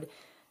code.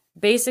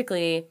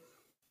 Basically,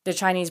 the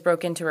Chinese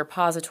broke into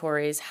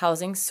repositories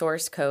housing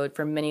source code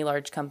for many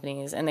large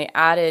companies, and they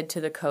added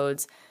to the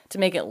codes to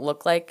make it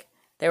look like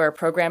they were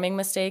programming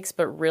mistakes,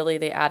 but really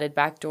they added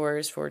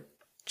backdoors for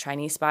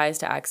Chinese spies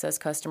to access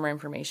customer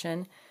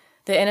information.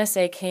 The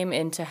NSA came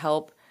in to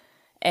help,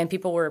 and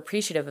people were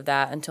appreciative of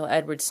that until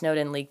Edward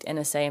Snowden leaked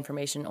NSA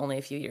information only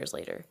a few years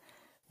later,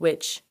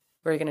 which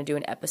we're going to do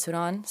an episode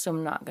on, so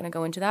I'm not going to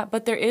go into that.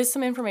 But there is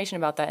some information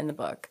about that in the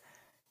book.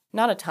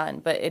 Not a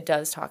ton, but it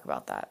does talk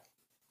about that.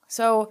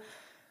 So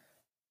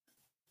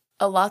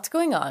a lot's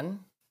going on,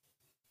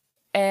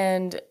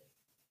 and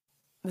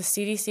the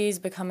CDC is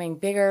becoming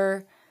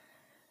bigger.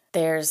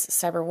 There's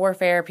cyber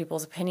warfare.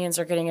 People's opinions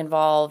are getting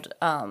involved.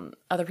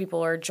 Other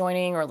people are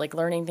joining or like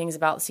learning things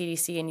about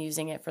CDC and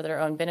using it for their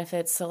own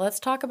benefits. So let's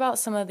talk about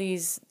some of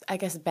these, I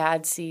guess,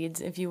 bad seeds,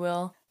 if you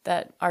will,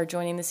 that are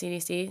joining the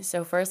CDC.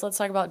 So first, let's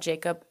talk about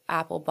Jacob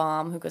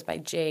Applebaum, who goes by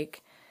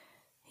Jake.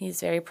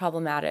 He's very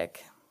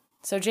problematic.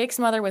 So Jake's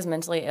mother was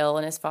mentally ill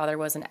and his father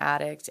was an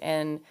addict.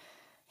 And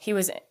he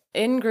was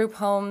in group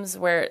homes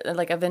where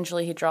like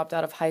eventually he dropped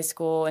out of high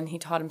school and he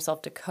taught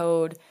himself to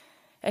code.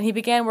 And he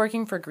began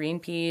working for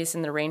Greenpeace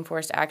and the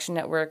Rainforest Action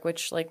Network,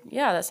 which, like,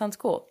 yeah, that sounds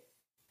cool.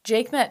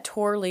 Jake met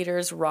Tor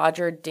leaders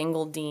Roger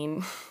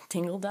Dingledine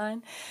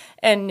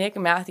and Nick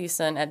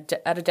Mathewson at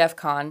a DEF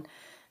CON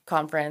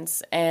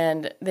conference,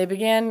 and they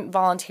began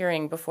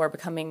volunteering before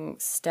becoming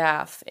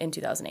staff in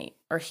 2008,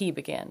 or he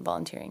began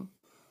volunteering.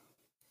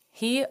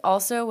 He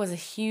also was a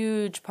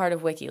huge part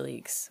of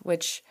WikiLeaks,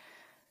 which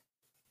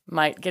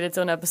might get its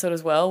own episode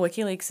as well.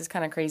 WikiLeaks is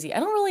kind of crazy. I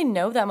don't really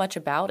know that much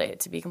about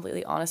it, to be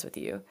completely honest with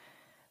you.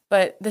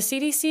 But the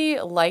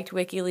CDC liked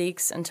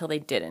WikiLeaks until they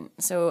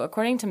didn't. So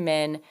according to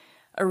Min,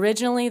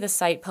 originally the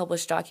site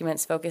published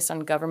documents focused on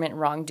government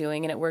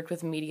wrongdoing, and it worked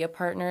with media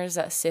partners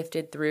that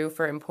sifted through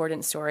for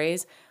important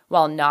stories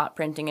while not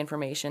printing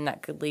information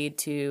that could lead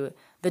to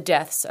the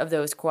deaths of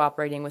those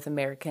cooperating with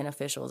American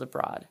officials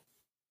abroad.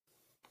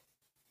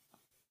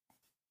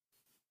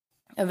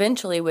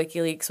 Eventually,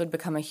 WikiLeaks would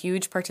become a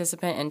huge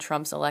participant in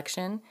Trump's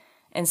election,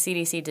 and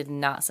CDC did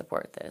not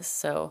support this.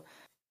 So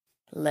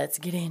let's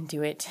get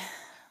into it.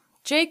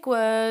 Jake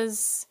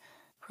was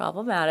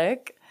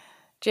problematic.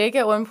 Jake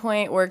at one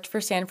point worked for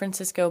San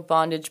Francisco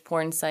bondage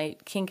porn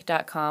site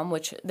kink.com,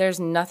 which there's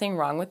nothing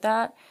wrong with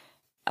that.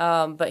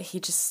 But he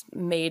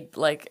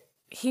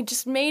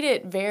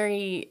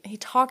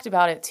talked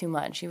about it too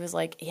much. He was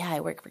like, yeah, I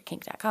work for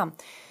kink.com.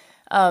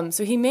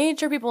 So he made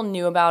sure people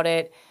knew about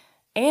it.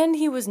 And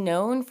he was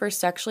known for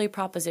sexually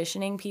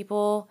propositioning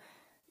people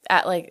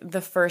at like the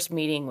first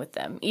meeting with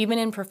them, even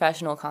in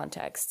professional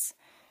contexts.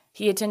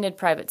 He attended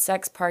private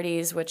sex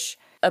parties, which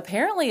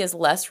apparently is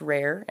less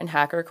rare in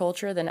hacker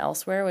culture than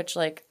elsewhere, which,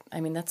 like, I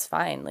mean, that's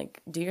fine.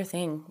 Like, do your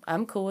thing.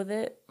 I'm cool with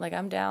it. Like,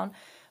 I'm down.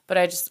 But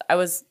I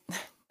was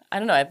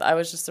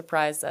just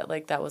surprised that,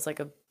 like, that was, like,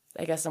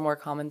 a more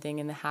common thing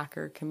in the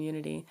hacker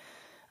community.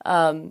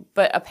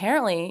 But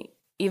apparently,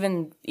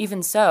 even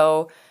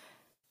so,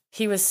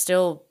 he was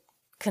still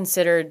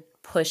considered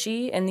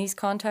pushy in these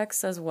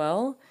contexts as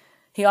well.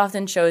 He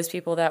often chose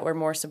people that were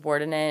more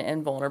subordinate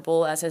and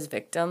vulnerable as his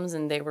victims,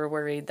 and they were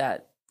worried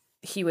that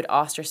he would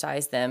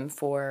ostracize them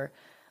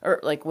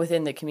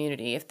within the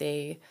community if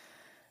they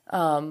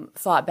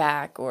fought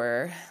back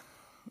or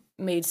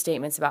made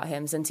statements about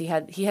him, since he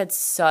had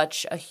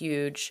such a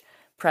huge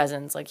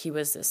presence. Like, he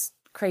was this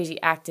crazy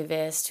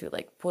activist who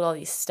like pulled all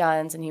these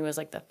stunts, and he was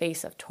like the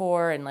face of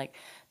tour and like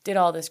did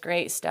all this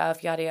great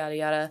stuff, yada, yada,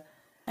 yada.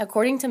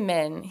 According to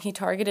Min, he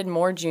targeted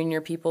more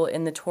junior people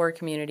in the tour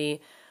community,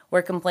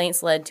 where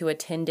complaints led to a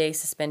 10-day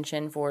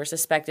suspension for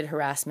suspected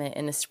harassment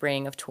in the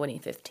spring of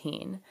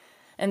 2015.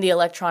 And the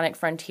Electronic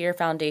Frontier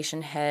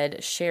Foundation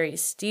head, Sherry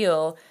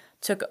Steele,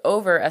 took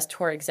over as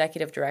tour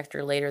executive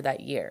director later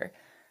that year.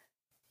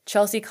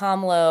 Chelsea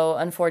Comlow,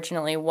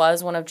 unfortunately,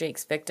 was one of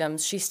Jake's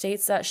victims. She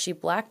states that she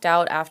blacked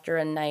out after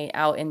a night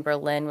out in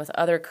Berlin with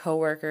other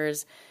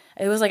coworkers.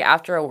 It was like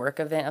after a work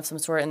event of some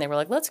sort, and they were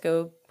like, let's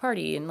go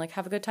party and like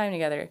have a good time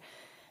together.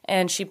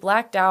 And she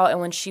blacked out, and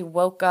when she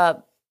woke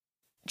up,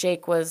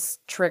 Jake was,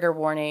 trigger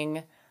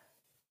warning,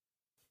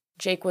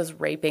 Jake was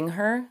raping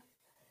her.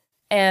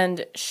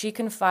 And she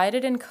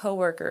confided in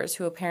coworkers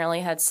who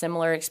apparently had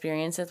similar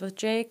experiences with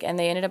Jake, and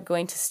they ended up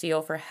going to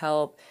Steele for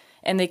help.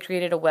 And they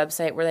created a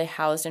website where they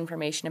housed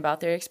information about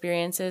their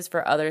experiences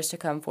for others to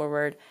come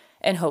forward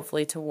and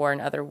hopefully to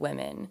warn other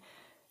women.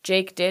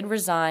 Jake did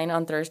resign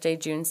on Thursday,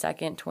 June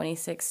 2nd,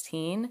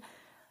 2016.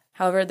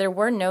 However, there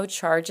were no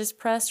charges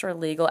pressed or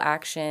legal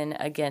action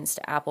against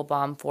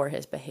Applebaum for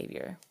his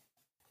behavior.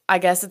 I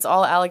guess it's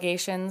all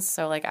allegations,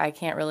 so like I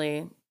can't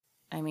really,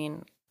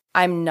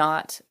 I'm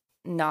not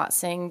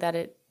saying that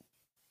it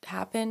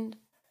happened,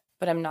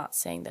 but I'm not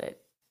saying that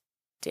it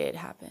did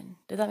happen.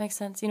 Did that make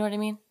sense? You know what I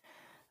mean?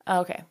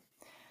 Okay.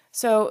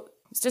 So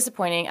it's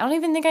disappointing. I don't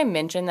even think I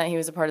mentioned that he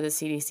was a part of the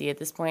CDC at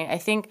this point. I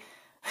think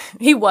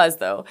he was,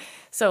 though.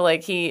 So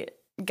like he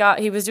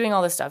was doing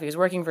all this stuff. He was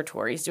working for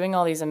Tor. He's doing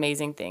all these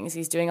amazing things.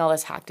 He's doing all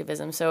this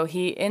hacktivism. So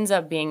he ends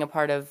up being a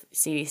part of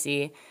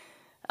CDC.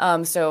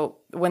 So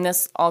when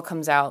this all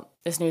comes out,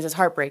 this news is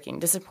heartbreaking,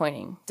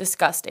 disappointing,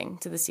 disgusting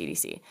to the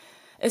CDC,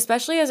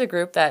 especially as a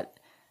group that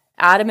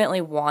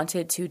adamantly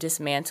wanted to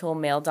dismantle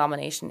male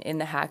domination in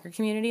the hacker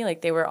community.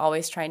 Like they were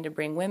always trying to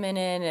bring women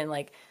in, and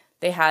like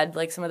they had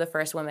like some of the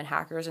first women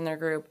hackers in their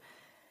group,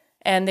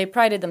 and they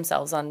prided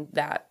themselves on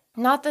that.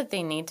 Not that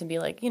they need to be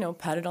like,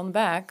 patted on the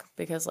back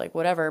because like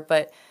whatever,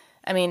 but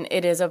I mean,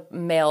 it is a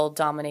male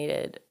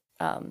dominated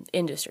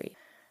industry.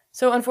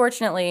 So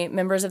unfortunately,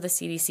 members of the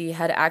CDC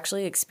had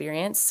actually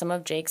experienced some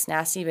of Jake's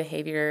nasty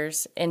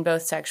behaviors in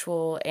both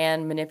sexual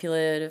and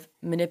manipulative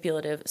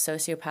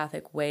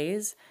sociopathic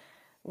ways.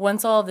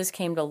 Once all of this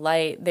came to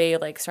light, they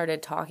like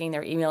started talking,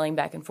 they're emailing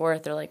back and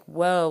forth. They're like,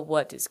 whoa,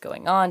 what is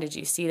going on? Did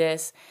you see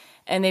this?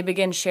 And they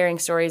began sharing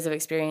stories of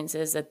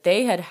experiences that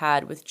they had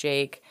had with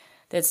Jake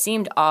that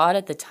seemed odd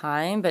at the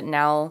time, but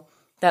now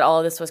that all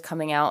of this was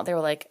coming out, they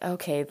were like,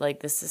 okay, like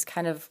this is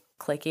kind of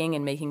clicking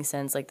and making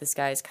sense. Like this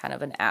guy's kind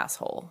of an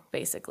asshole,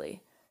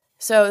 basically.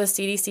 So the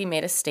CDC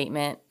made a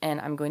statement,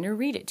 and I'm going to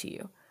read it to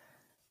you.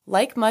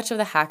 Like much of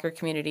the hacker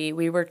community,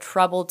 we were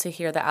troubled to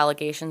hear the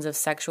allegations of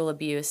sexual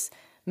abuse,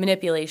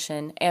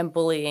 manipulation, and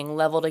bullying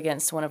leveled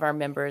against one of our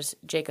members,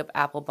 Jacob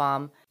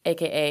Applebaum,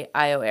 aka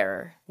IO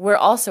Error. We're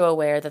also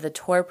aware that the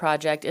Tor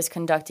Project is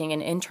conducting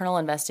an internal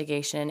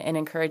investigation and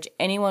encourage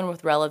anyone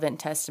with relevant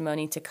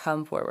testimony to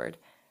come forward.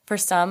 For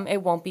some,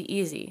 it won't be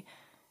easy.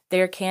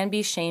 There can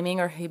be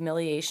shaming or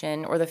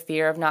humiliation or the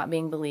fear of not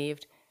being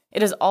believed.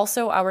 It is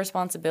also our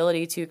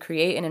responsibility to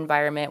create an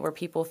environment where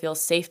people feel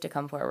safe to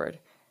come forward.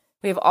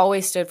 We have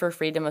always stood for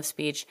freedom of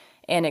speech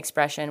and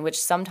expression, which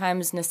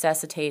sometimes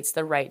necessitates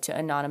the right to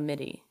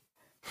anonymity.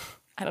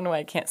 I don't know why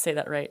I can't say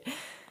that right.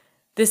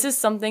 This is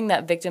something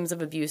that victims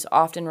of abuse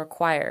often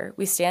require.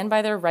 We stand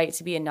by their right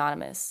to be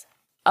anonymous.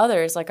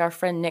 Others, like our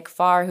friend Nick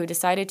Farr, who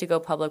decided to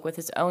go public with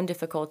his own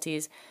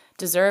difficulties,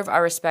 deserve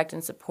our respect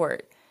and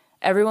support.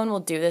 Everyone will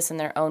do this in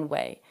their own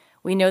way.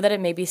 We know that it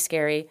may be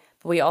scary,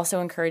 but we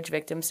also encourage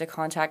victims to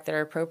contact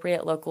their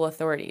appropriate local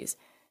authorities.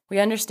 We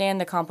understand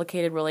the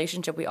complicated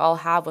relationship we all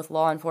have with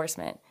law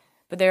enforcement,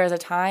 but there is a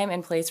time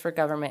and place for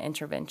government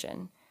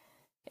intervention.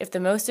 If the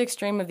most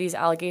extreme of these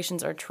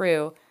allegations are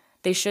true,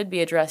 they should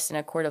be addressed in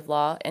a court of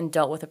law and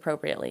dealt with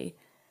appropriately.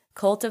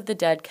 Cult of the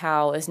Dead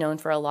Cow is known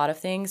for a lot of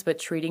things, but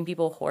treating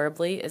people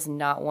horribly is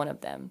not one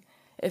of them.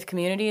 If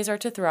communities are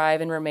to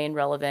thrive and remain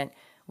relevant,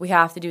 we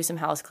have to do some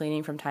house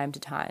cleaning from time to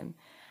time.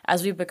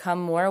 As we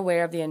become more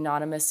aware of the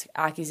anonymous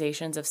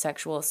accusations of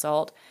sexual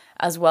assault,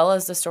 as well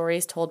as the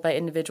stories told by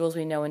individuals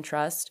we know and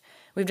trust,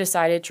 we've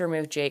decided to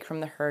remove Jake from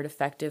the herd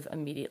effective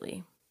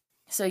immediately.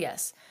 So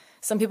yes,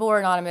 some people were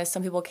anonymous,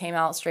 some people came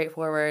out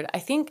straightforward. I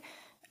think,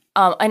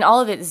 and all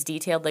of it is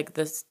detailed, like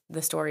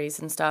the stories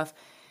and stuff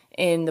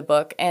in the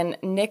book. And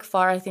Nick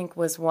Farr, I think,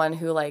 was one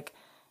who like,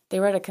 they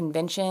were at a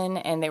convention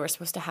and they were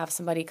supposed to have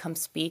somebody come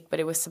speak, but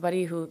it was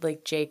somebody who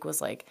like Jake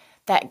was like,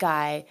 that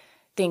guy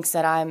thinks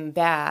that I'm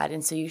bad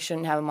and so you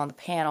shouldn't have him on the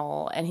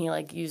panel. And he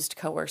like used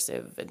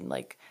coercive and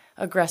like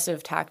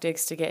aggressive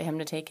tactics to get him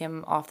to take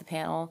him off the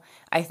panel.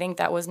 I think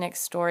that was Nick's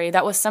story.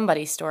 That was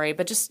somebody's story,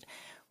 but just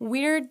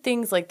weird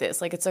things like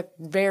this. Like it's a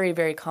very,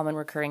 very common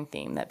recurring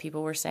theme that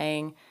people were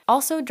saying.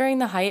 Also during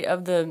the height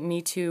of the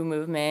Me Too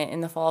movement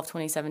in the fall of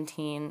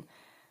 2017,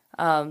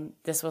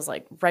 This was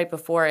like right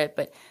before it,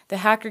 but the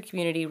hacker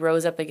community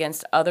rose up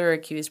against other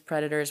accused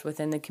predators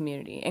within the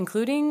community,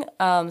 including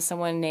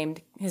someone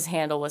named, his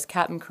handle was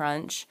Captain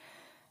Crunch,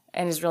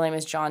 and his real name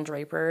is John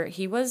Draper.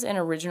 He was an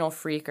original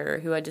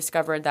phreaker who had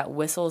discovered that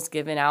whistles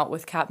given out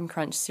with Captain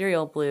Crunch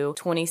cereal blew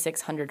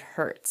 2,600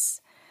 hertz.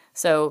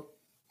 So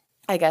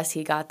I guess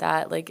he got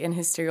that like in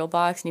his cereal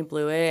box and he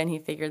blew it and he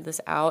figured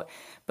this out.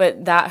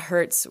 But that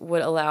hertz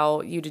would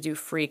allow you to do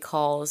free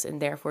calls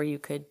and therefore you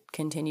could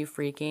continue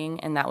phreaking,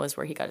 and that was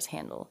where he got his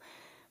handle.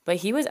 But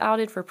he was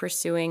outed for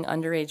pursuing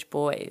underage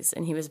boys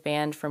and he was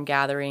banned from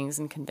gatherings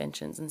and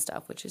conventions and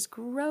stuff, which is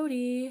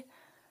grody.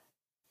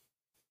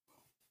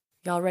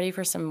 Y'all ready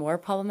for some more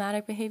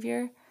problematic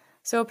behavior?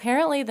 So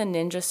apparently the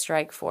Ninja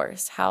Strike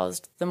Force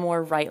housed the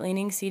more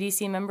right-leaning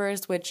CDC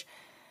members, which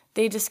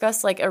they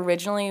discussed, like,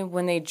 originally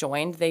when they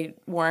joined, they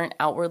weren't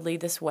outwardly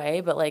this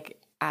way, but, like,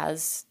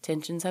 as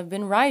tensions have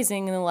been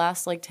rising in the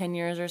last, like, 10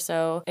 years or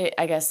so,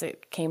 I guess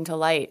it came to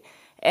light.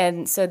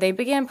 And so they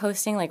began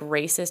posting, like,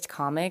 racist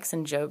comics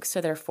and jokes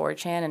to their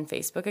 4chan and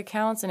Facebook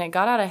accounts, and it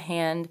got out of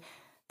hand.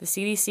 The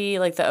CDC,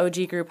 like, the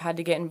OG group had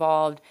to get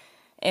involved,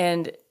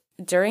 and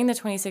during the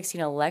 2016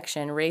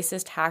 election,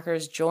 racist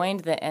hackers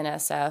joined the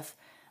NSF,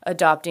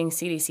 adopting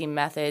CDC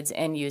methods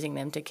and using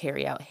them to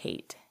carry out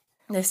hate.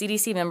 The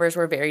CDC members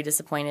were very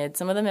disappointed.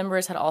 Some of the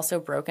members had also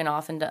broken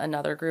off into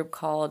another group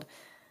called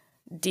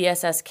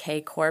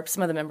DSSK Corp.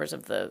 Some of the members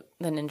of the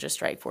Ninja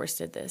Strike Force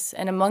did this.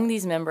 And among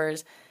these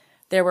members,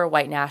 there were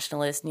white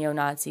nationalists,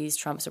 neo-Nazis,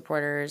 Trump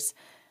supporters.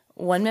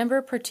 One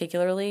member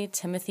particularly,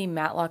 Timothy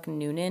Matlock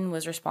Noonan,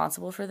 was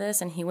responsible for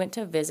this, and he went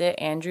to visit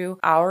Andrew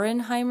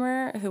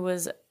Auernheimer, who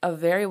was a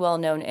very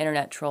well-known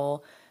internet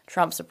troll,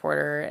 Trump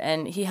supporter,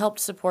 and he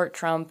helped support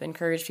Trump,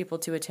 encourage people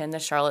to attend the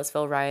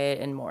Charlottesville riot,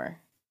 and more.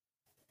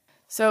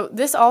 So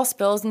this all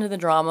spills into the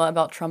drama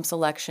about Trump's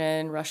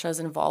election, Russia's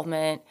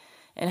involvement,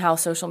 and how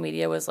social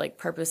media was like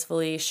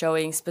purposefully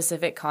showing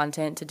specific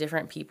content to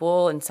different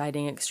people,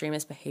 inciting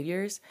extremist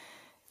behaviors.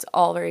 It's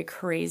all very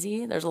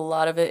crazy. There's a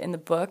lot of it in the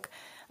book.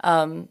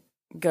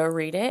 Go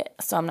read it.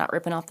 So I'm not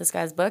ripping off this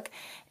guy's book.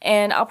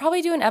 And I'll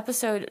probably do an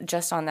episode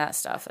just on that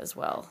stuff as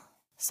well.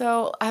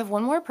 So I have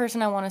one more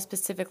person I want to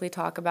specifically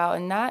talk about,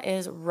 and that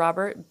is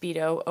Robert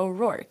Beto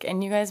O'Rourke.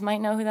 And you guys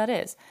might know who that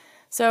is.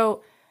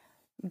 So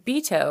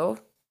Beto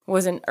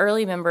was an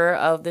early member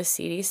of the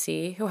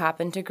CDC who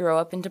happened to grow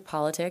up into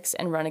politics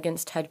and run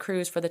against Ted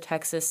Cruz for the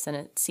Texas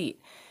Senate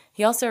seat.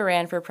 He also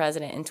ran for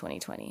president in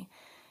 2020.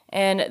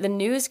 And the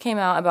news came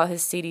out about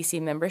his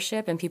CDC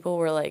membership, and people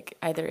were like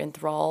either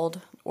enthralled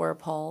or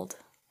appalled.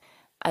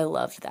 I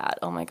loved that.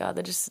 Oh my God,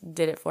 that just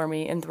did it for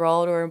me.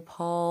 Enthralled or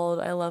appalled.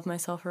 I love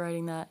myself for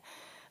writing that.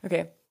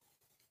 Okay.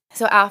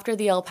 So after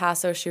the El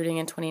Paso shooting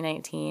in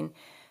 2019,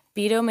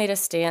 Beto made a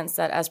stance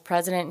that as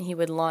president, he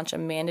would launch a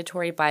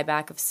mandatory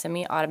buyback of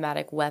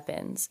semi-automatic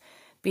weapons.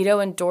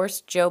 Beto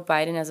endorsed Joe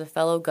Biden as a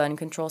fellow gun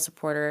control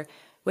supporter,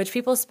 which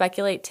people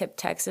speculate tipped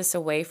Texas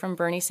away from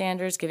Bernie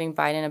Sanders, giving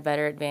Biden a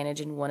better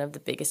advantage in one of the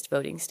biggest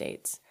voting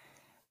states.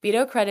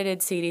 Beto credited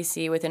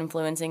CDC with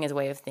influencing his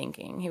way of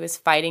thinking. He was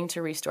fighting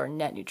to restore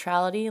net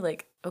neutrality,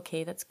 like,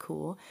 okay, that's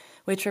cool,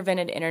 which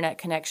prevented internet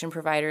connection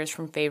providers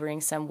from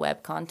favoring some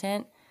web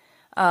content.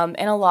 And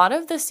a lot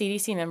of the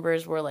CDC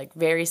members were, like,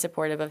 very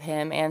supportive of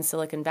him and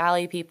Silicon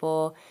Valley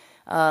people.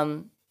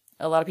 A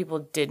lot of people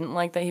didn't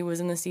like that he was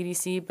in the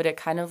CDC, but it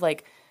kind of,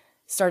 like,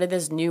 started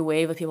this new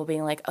wave of people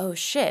being like, oh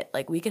shit,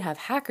 like we could have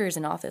hackers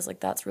in office,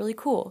 like that's really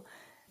cool.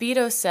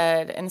 Beto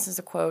said, and this is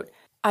a quote,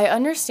 "I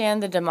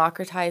understand the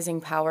democratizing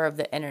power of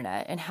the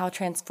internet and how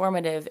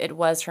transformative it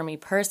was for me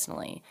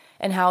personally,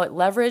 and how it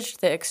leveraged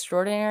the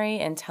extraordinary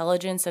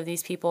intelligence of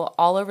these people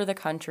all over the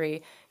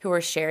country who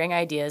are sharing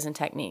ideas and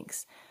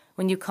techniques.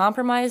 When you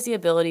compromise the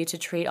ability to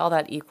treat all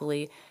that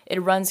equally,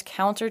 it runs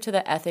counter to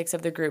the ethics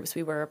of the groups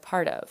we were a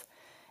part of.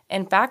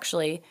 And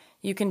factually,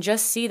 you can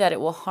just see that it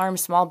will harm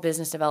small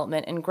business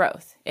development and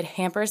growth. It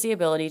hampers the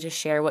ability to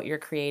share what you're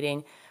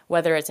creating,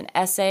 whether it's an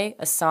essay,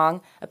 a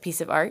song, a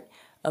piece of art,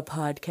 a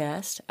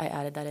podcast." I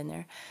added that in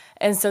there.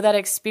 "And so that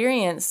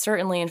experience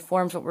certainly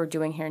informs what we're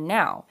doing here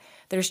now.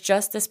 There's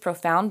just this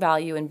profound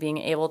value in being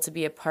able to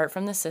be apart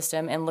from the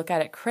system and look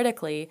at it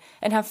critically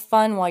and have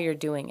fun while you're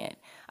doing it.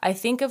 I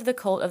think of the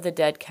cult of the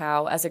dead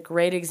cow as a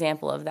great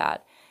example of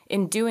that.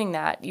 In doing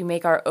that, you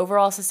make our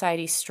overall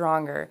society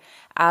stronger,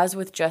 as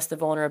with just the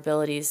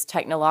vulnerabilities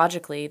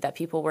technologically that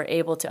people were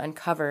able to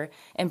uncover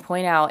and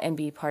point out and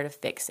be part of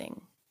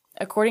fixing."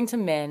 According to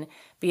Min,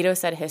 Beto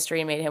said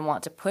history made him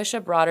want to push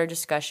a broader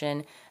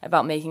discussion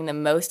about making the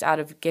most out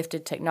of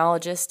gifted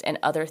technologists and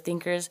other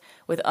thinkers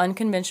with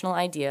unconventional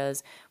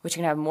ideas, which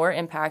can have more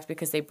impact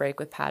because they break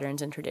with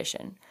patterns and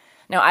tradition.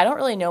 Now, I don't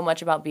really know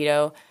much about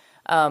Beto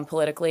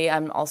politically.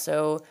 I'm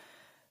also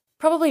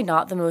probably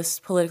not the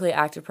most politically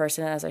active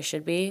person as I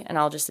should be, and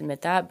I'll just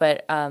admit that.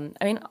 But, I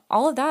mean,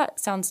 all of that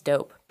sounds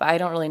dope, but I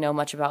don't really know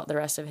much about the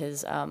rest of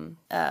his,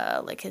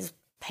 like his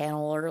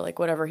panel or like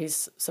whatever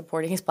he's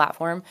supporting, his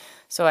platform.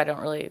 So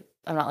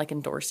I'm not like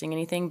endorsing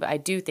anything, but I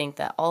do think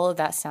that all of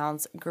that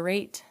sounds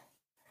great.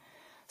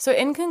 So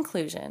in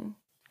conclusion,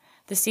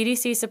 The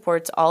CDC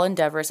supports all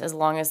endeavors as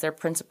long as they're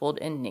principled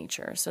in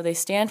nature. So they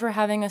stand for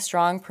having a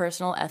strong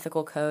personal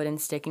ethical code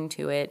and sticking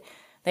to it.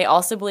 They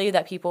also believe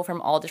that people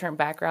from all different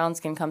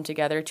backgrounds can come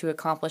together to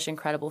accomplish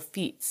incredible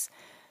feats.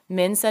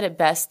 Min said it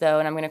best, though,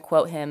 and I'm going to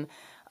quote him,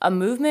 "A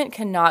movement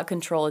cannot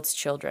control its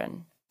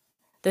children."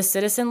 The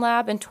Citizen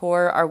Lab and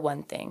Tor are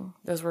one thing.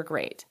 Those were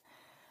great.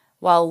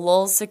 While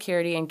Lulz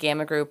Security and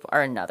Gamma Group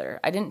are another.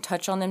 I didn't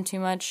touch on them too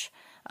much.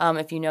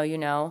 If you know, you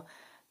know.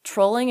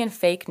 Trolling and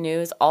fake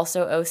news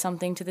also owe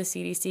something to the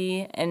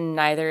CDC, and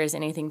neither is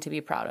anything to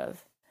be proud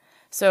of.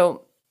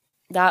 So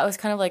that was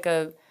kind of like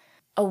a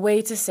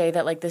way to say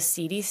that like the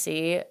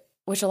CDC,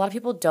 which a lot of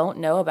people don't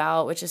know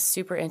about, which is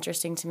super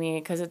interesting to me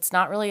because it's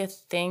not really a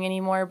thing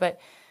anymore, but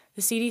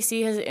the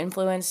CDC has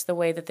influenced the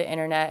way that the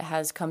internet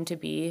has come to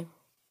be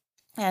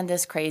and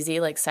this crazy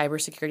like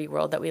cybersecurity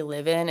world that we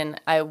live in.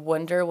 And I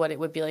wonder what it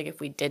would be like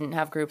if we didn't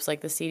have groups like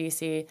the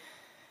CDC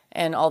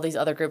and all these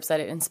other groups that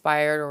it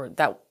inspired or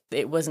that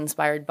it was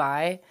inspired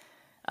by.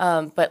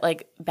 But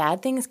like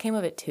bad things came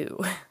of it too.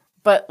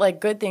 But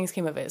like good things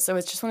came of it. So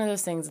it's just one of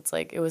those things. It's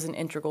like it was an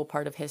integral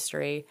part of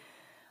history.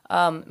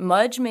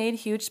 Mudge made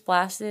huge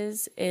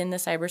splashes in the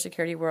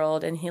cybersecurity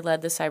world, and he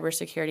led the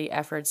cybersecurity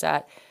efforts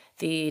at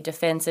the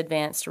Defense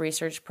Advanced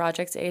Research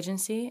Projects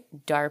Agency,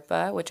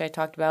 DARPA, which I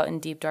talked about in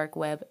Deep Dark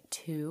Web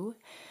 2,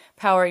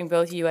 powering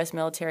both U.S.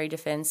 military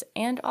defense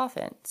and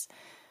offense.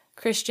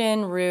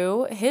 Christian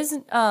Rue, his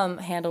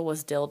handle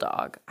was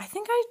Dildog. I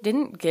think I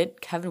didn't get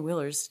Kevin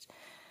Wheeler's.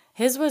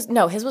 His was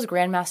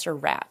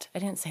Grandmaster Rat. I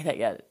didn't say that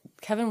yet.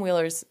 Kevin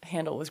Wheeler's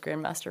handle was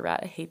Grandmaster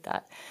Rat. I hate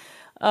that.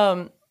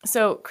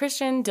 So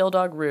Christian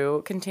Dildog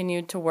Rue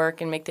continued to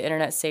work and make the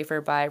internet safer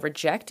by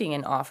rejecting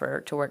an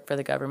offer to work for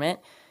the government,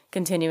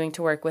 continuing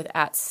to work with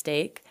At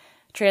Stake,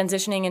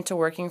 transitioning into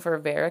working for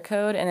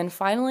Veracode, and then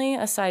finally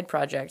a side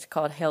project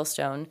called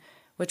Hailstone,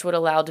 which would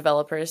allow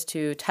developers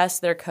to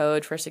test their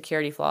code for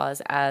security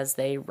flaws as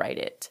they write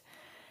it.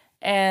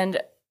 And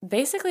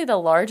basically the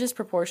largest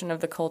proportion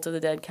of the Cult of the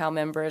Dead Cow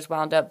members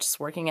wound up just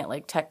working at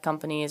like tech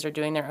companies or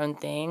doing their own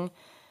thing,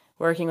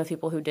 working with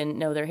people who didn't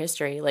know their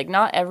history. Like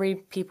not every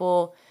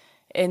people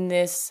in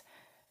this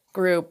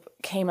group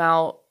came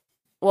out,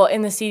 well,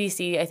 in the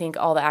CDC, I think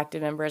all the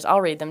active members,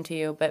 I'll read them to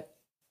you, but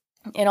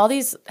in all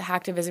these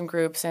hacktivism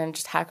groups and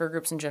just hacker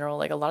groups in general,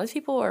 like a lot of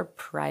people are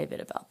private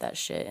about that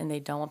shit and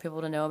they don't want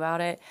people to know about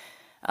it,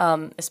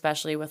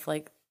 especially with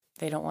like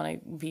they don't want to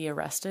be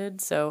arrested.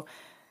 So,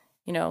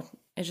 you know,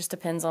 it just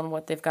depends on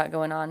what they've got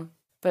going on.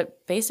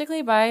 But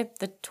basically by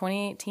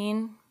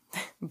 2018,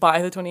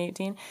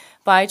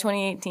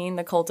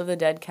 the Cult of the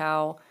Dead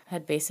Cow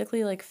had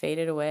basically like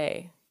faded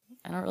away.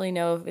 I don't really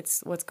know if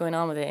it's what's going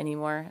on with it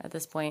anymore at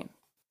this point.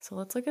 So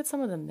let's look at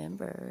some of the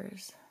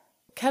members.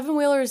 Kevin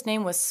Wheeler's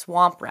name was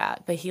Swamp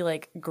Rat, but he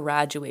like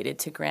graduated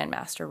to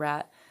Grandmaster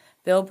Rat.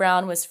 Bill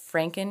Brown was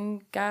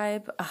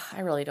Frankengeib.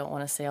 I really don't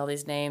want to say all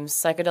these names.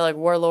 Psychedelic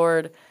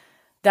Warlord.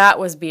 That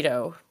was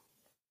Beto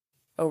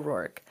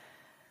O'Rourke.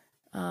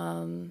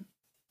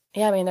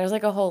 Yeah, I mean, there's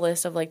like a whole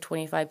list of like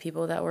 25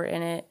 people that were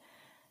in it.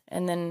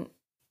 And then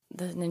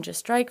the Ninja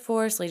Strike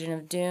Force, Legion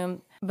of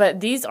Doom.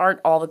 But these aren't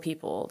all the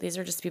people. These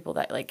are just people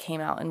that like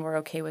came out and were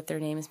okay with their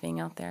names being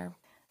out there.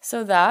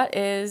 So that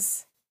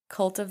is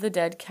Cult of the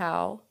Dead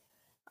Cow.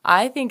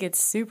 I think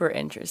it's super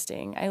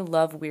interesting. I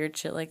love weird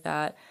shit like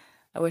that.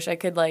 I wish I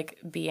could like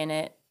be in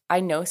it. I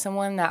know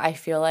someone that I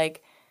feel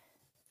like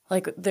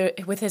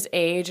with his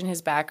age and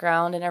his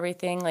background and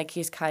everything, like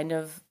he's kind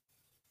of,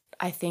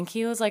 I think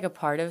he was like a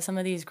part of some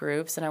of these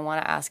groups and I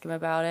want to ask him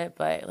about it,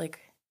 but like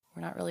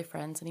we're not really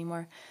friends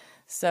anymore.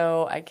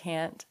 So I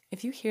can't.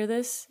 If you hear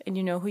this and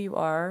you know who you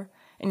are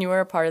and you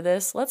are a part of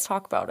this, let's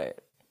talk about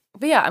it.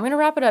 But yeah, I'm going to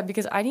wrap it up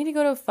because I need to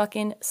go to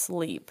fucking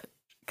sleep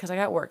because I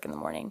got work in the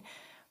morning.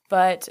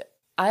 But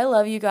I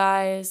love you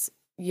guys.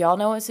 Y'all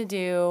know what to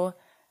do.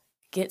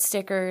 Get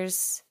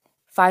stickers,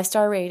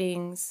 5-star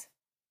ratings,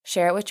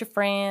 share it with your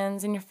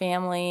friends and your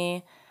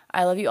family.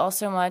 I love you all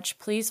so much.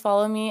 Please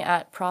follow me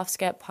at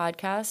Profskep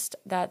Podcast.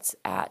 That's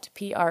at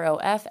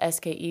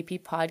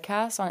PROFSKEP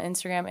Podcast on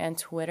Instagram and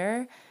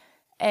Twitter.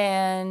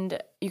 And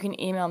you can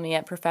email me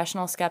at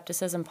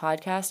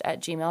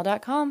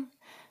professionalskepticismpodcast@gmail.com.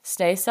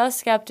 Stay sus,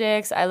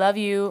 skeptics. I love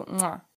you. Mwah.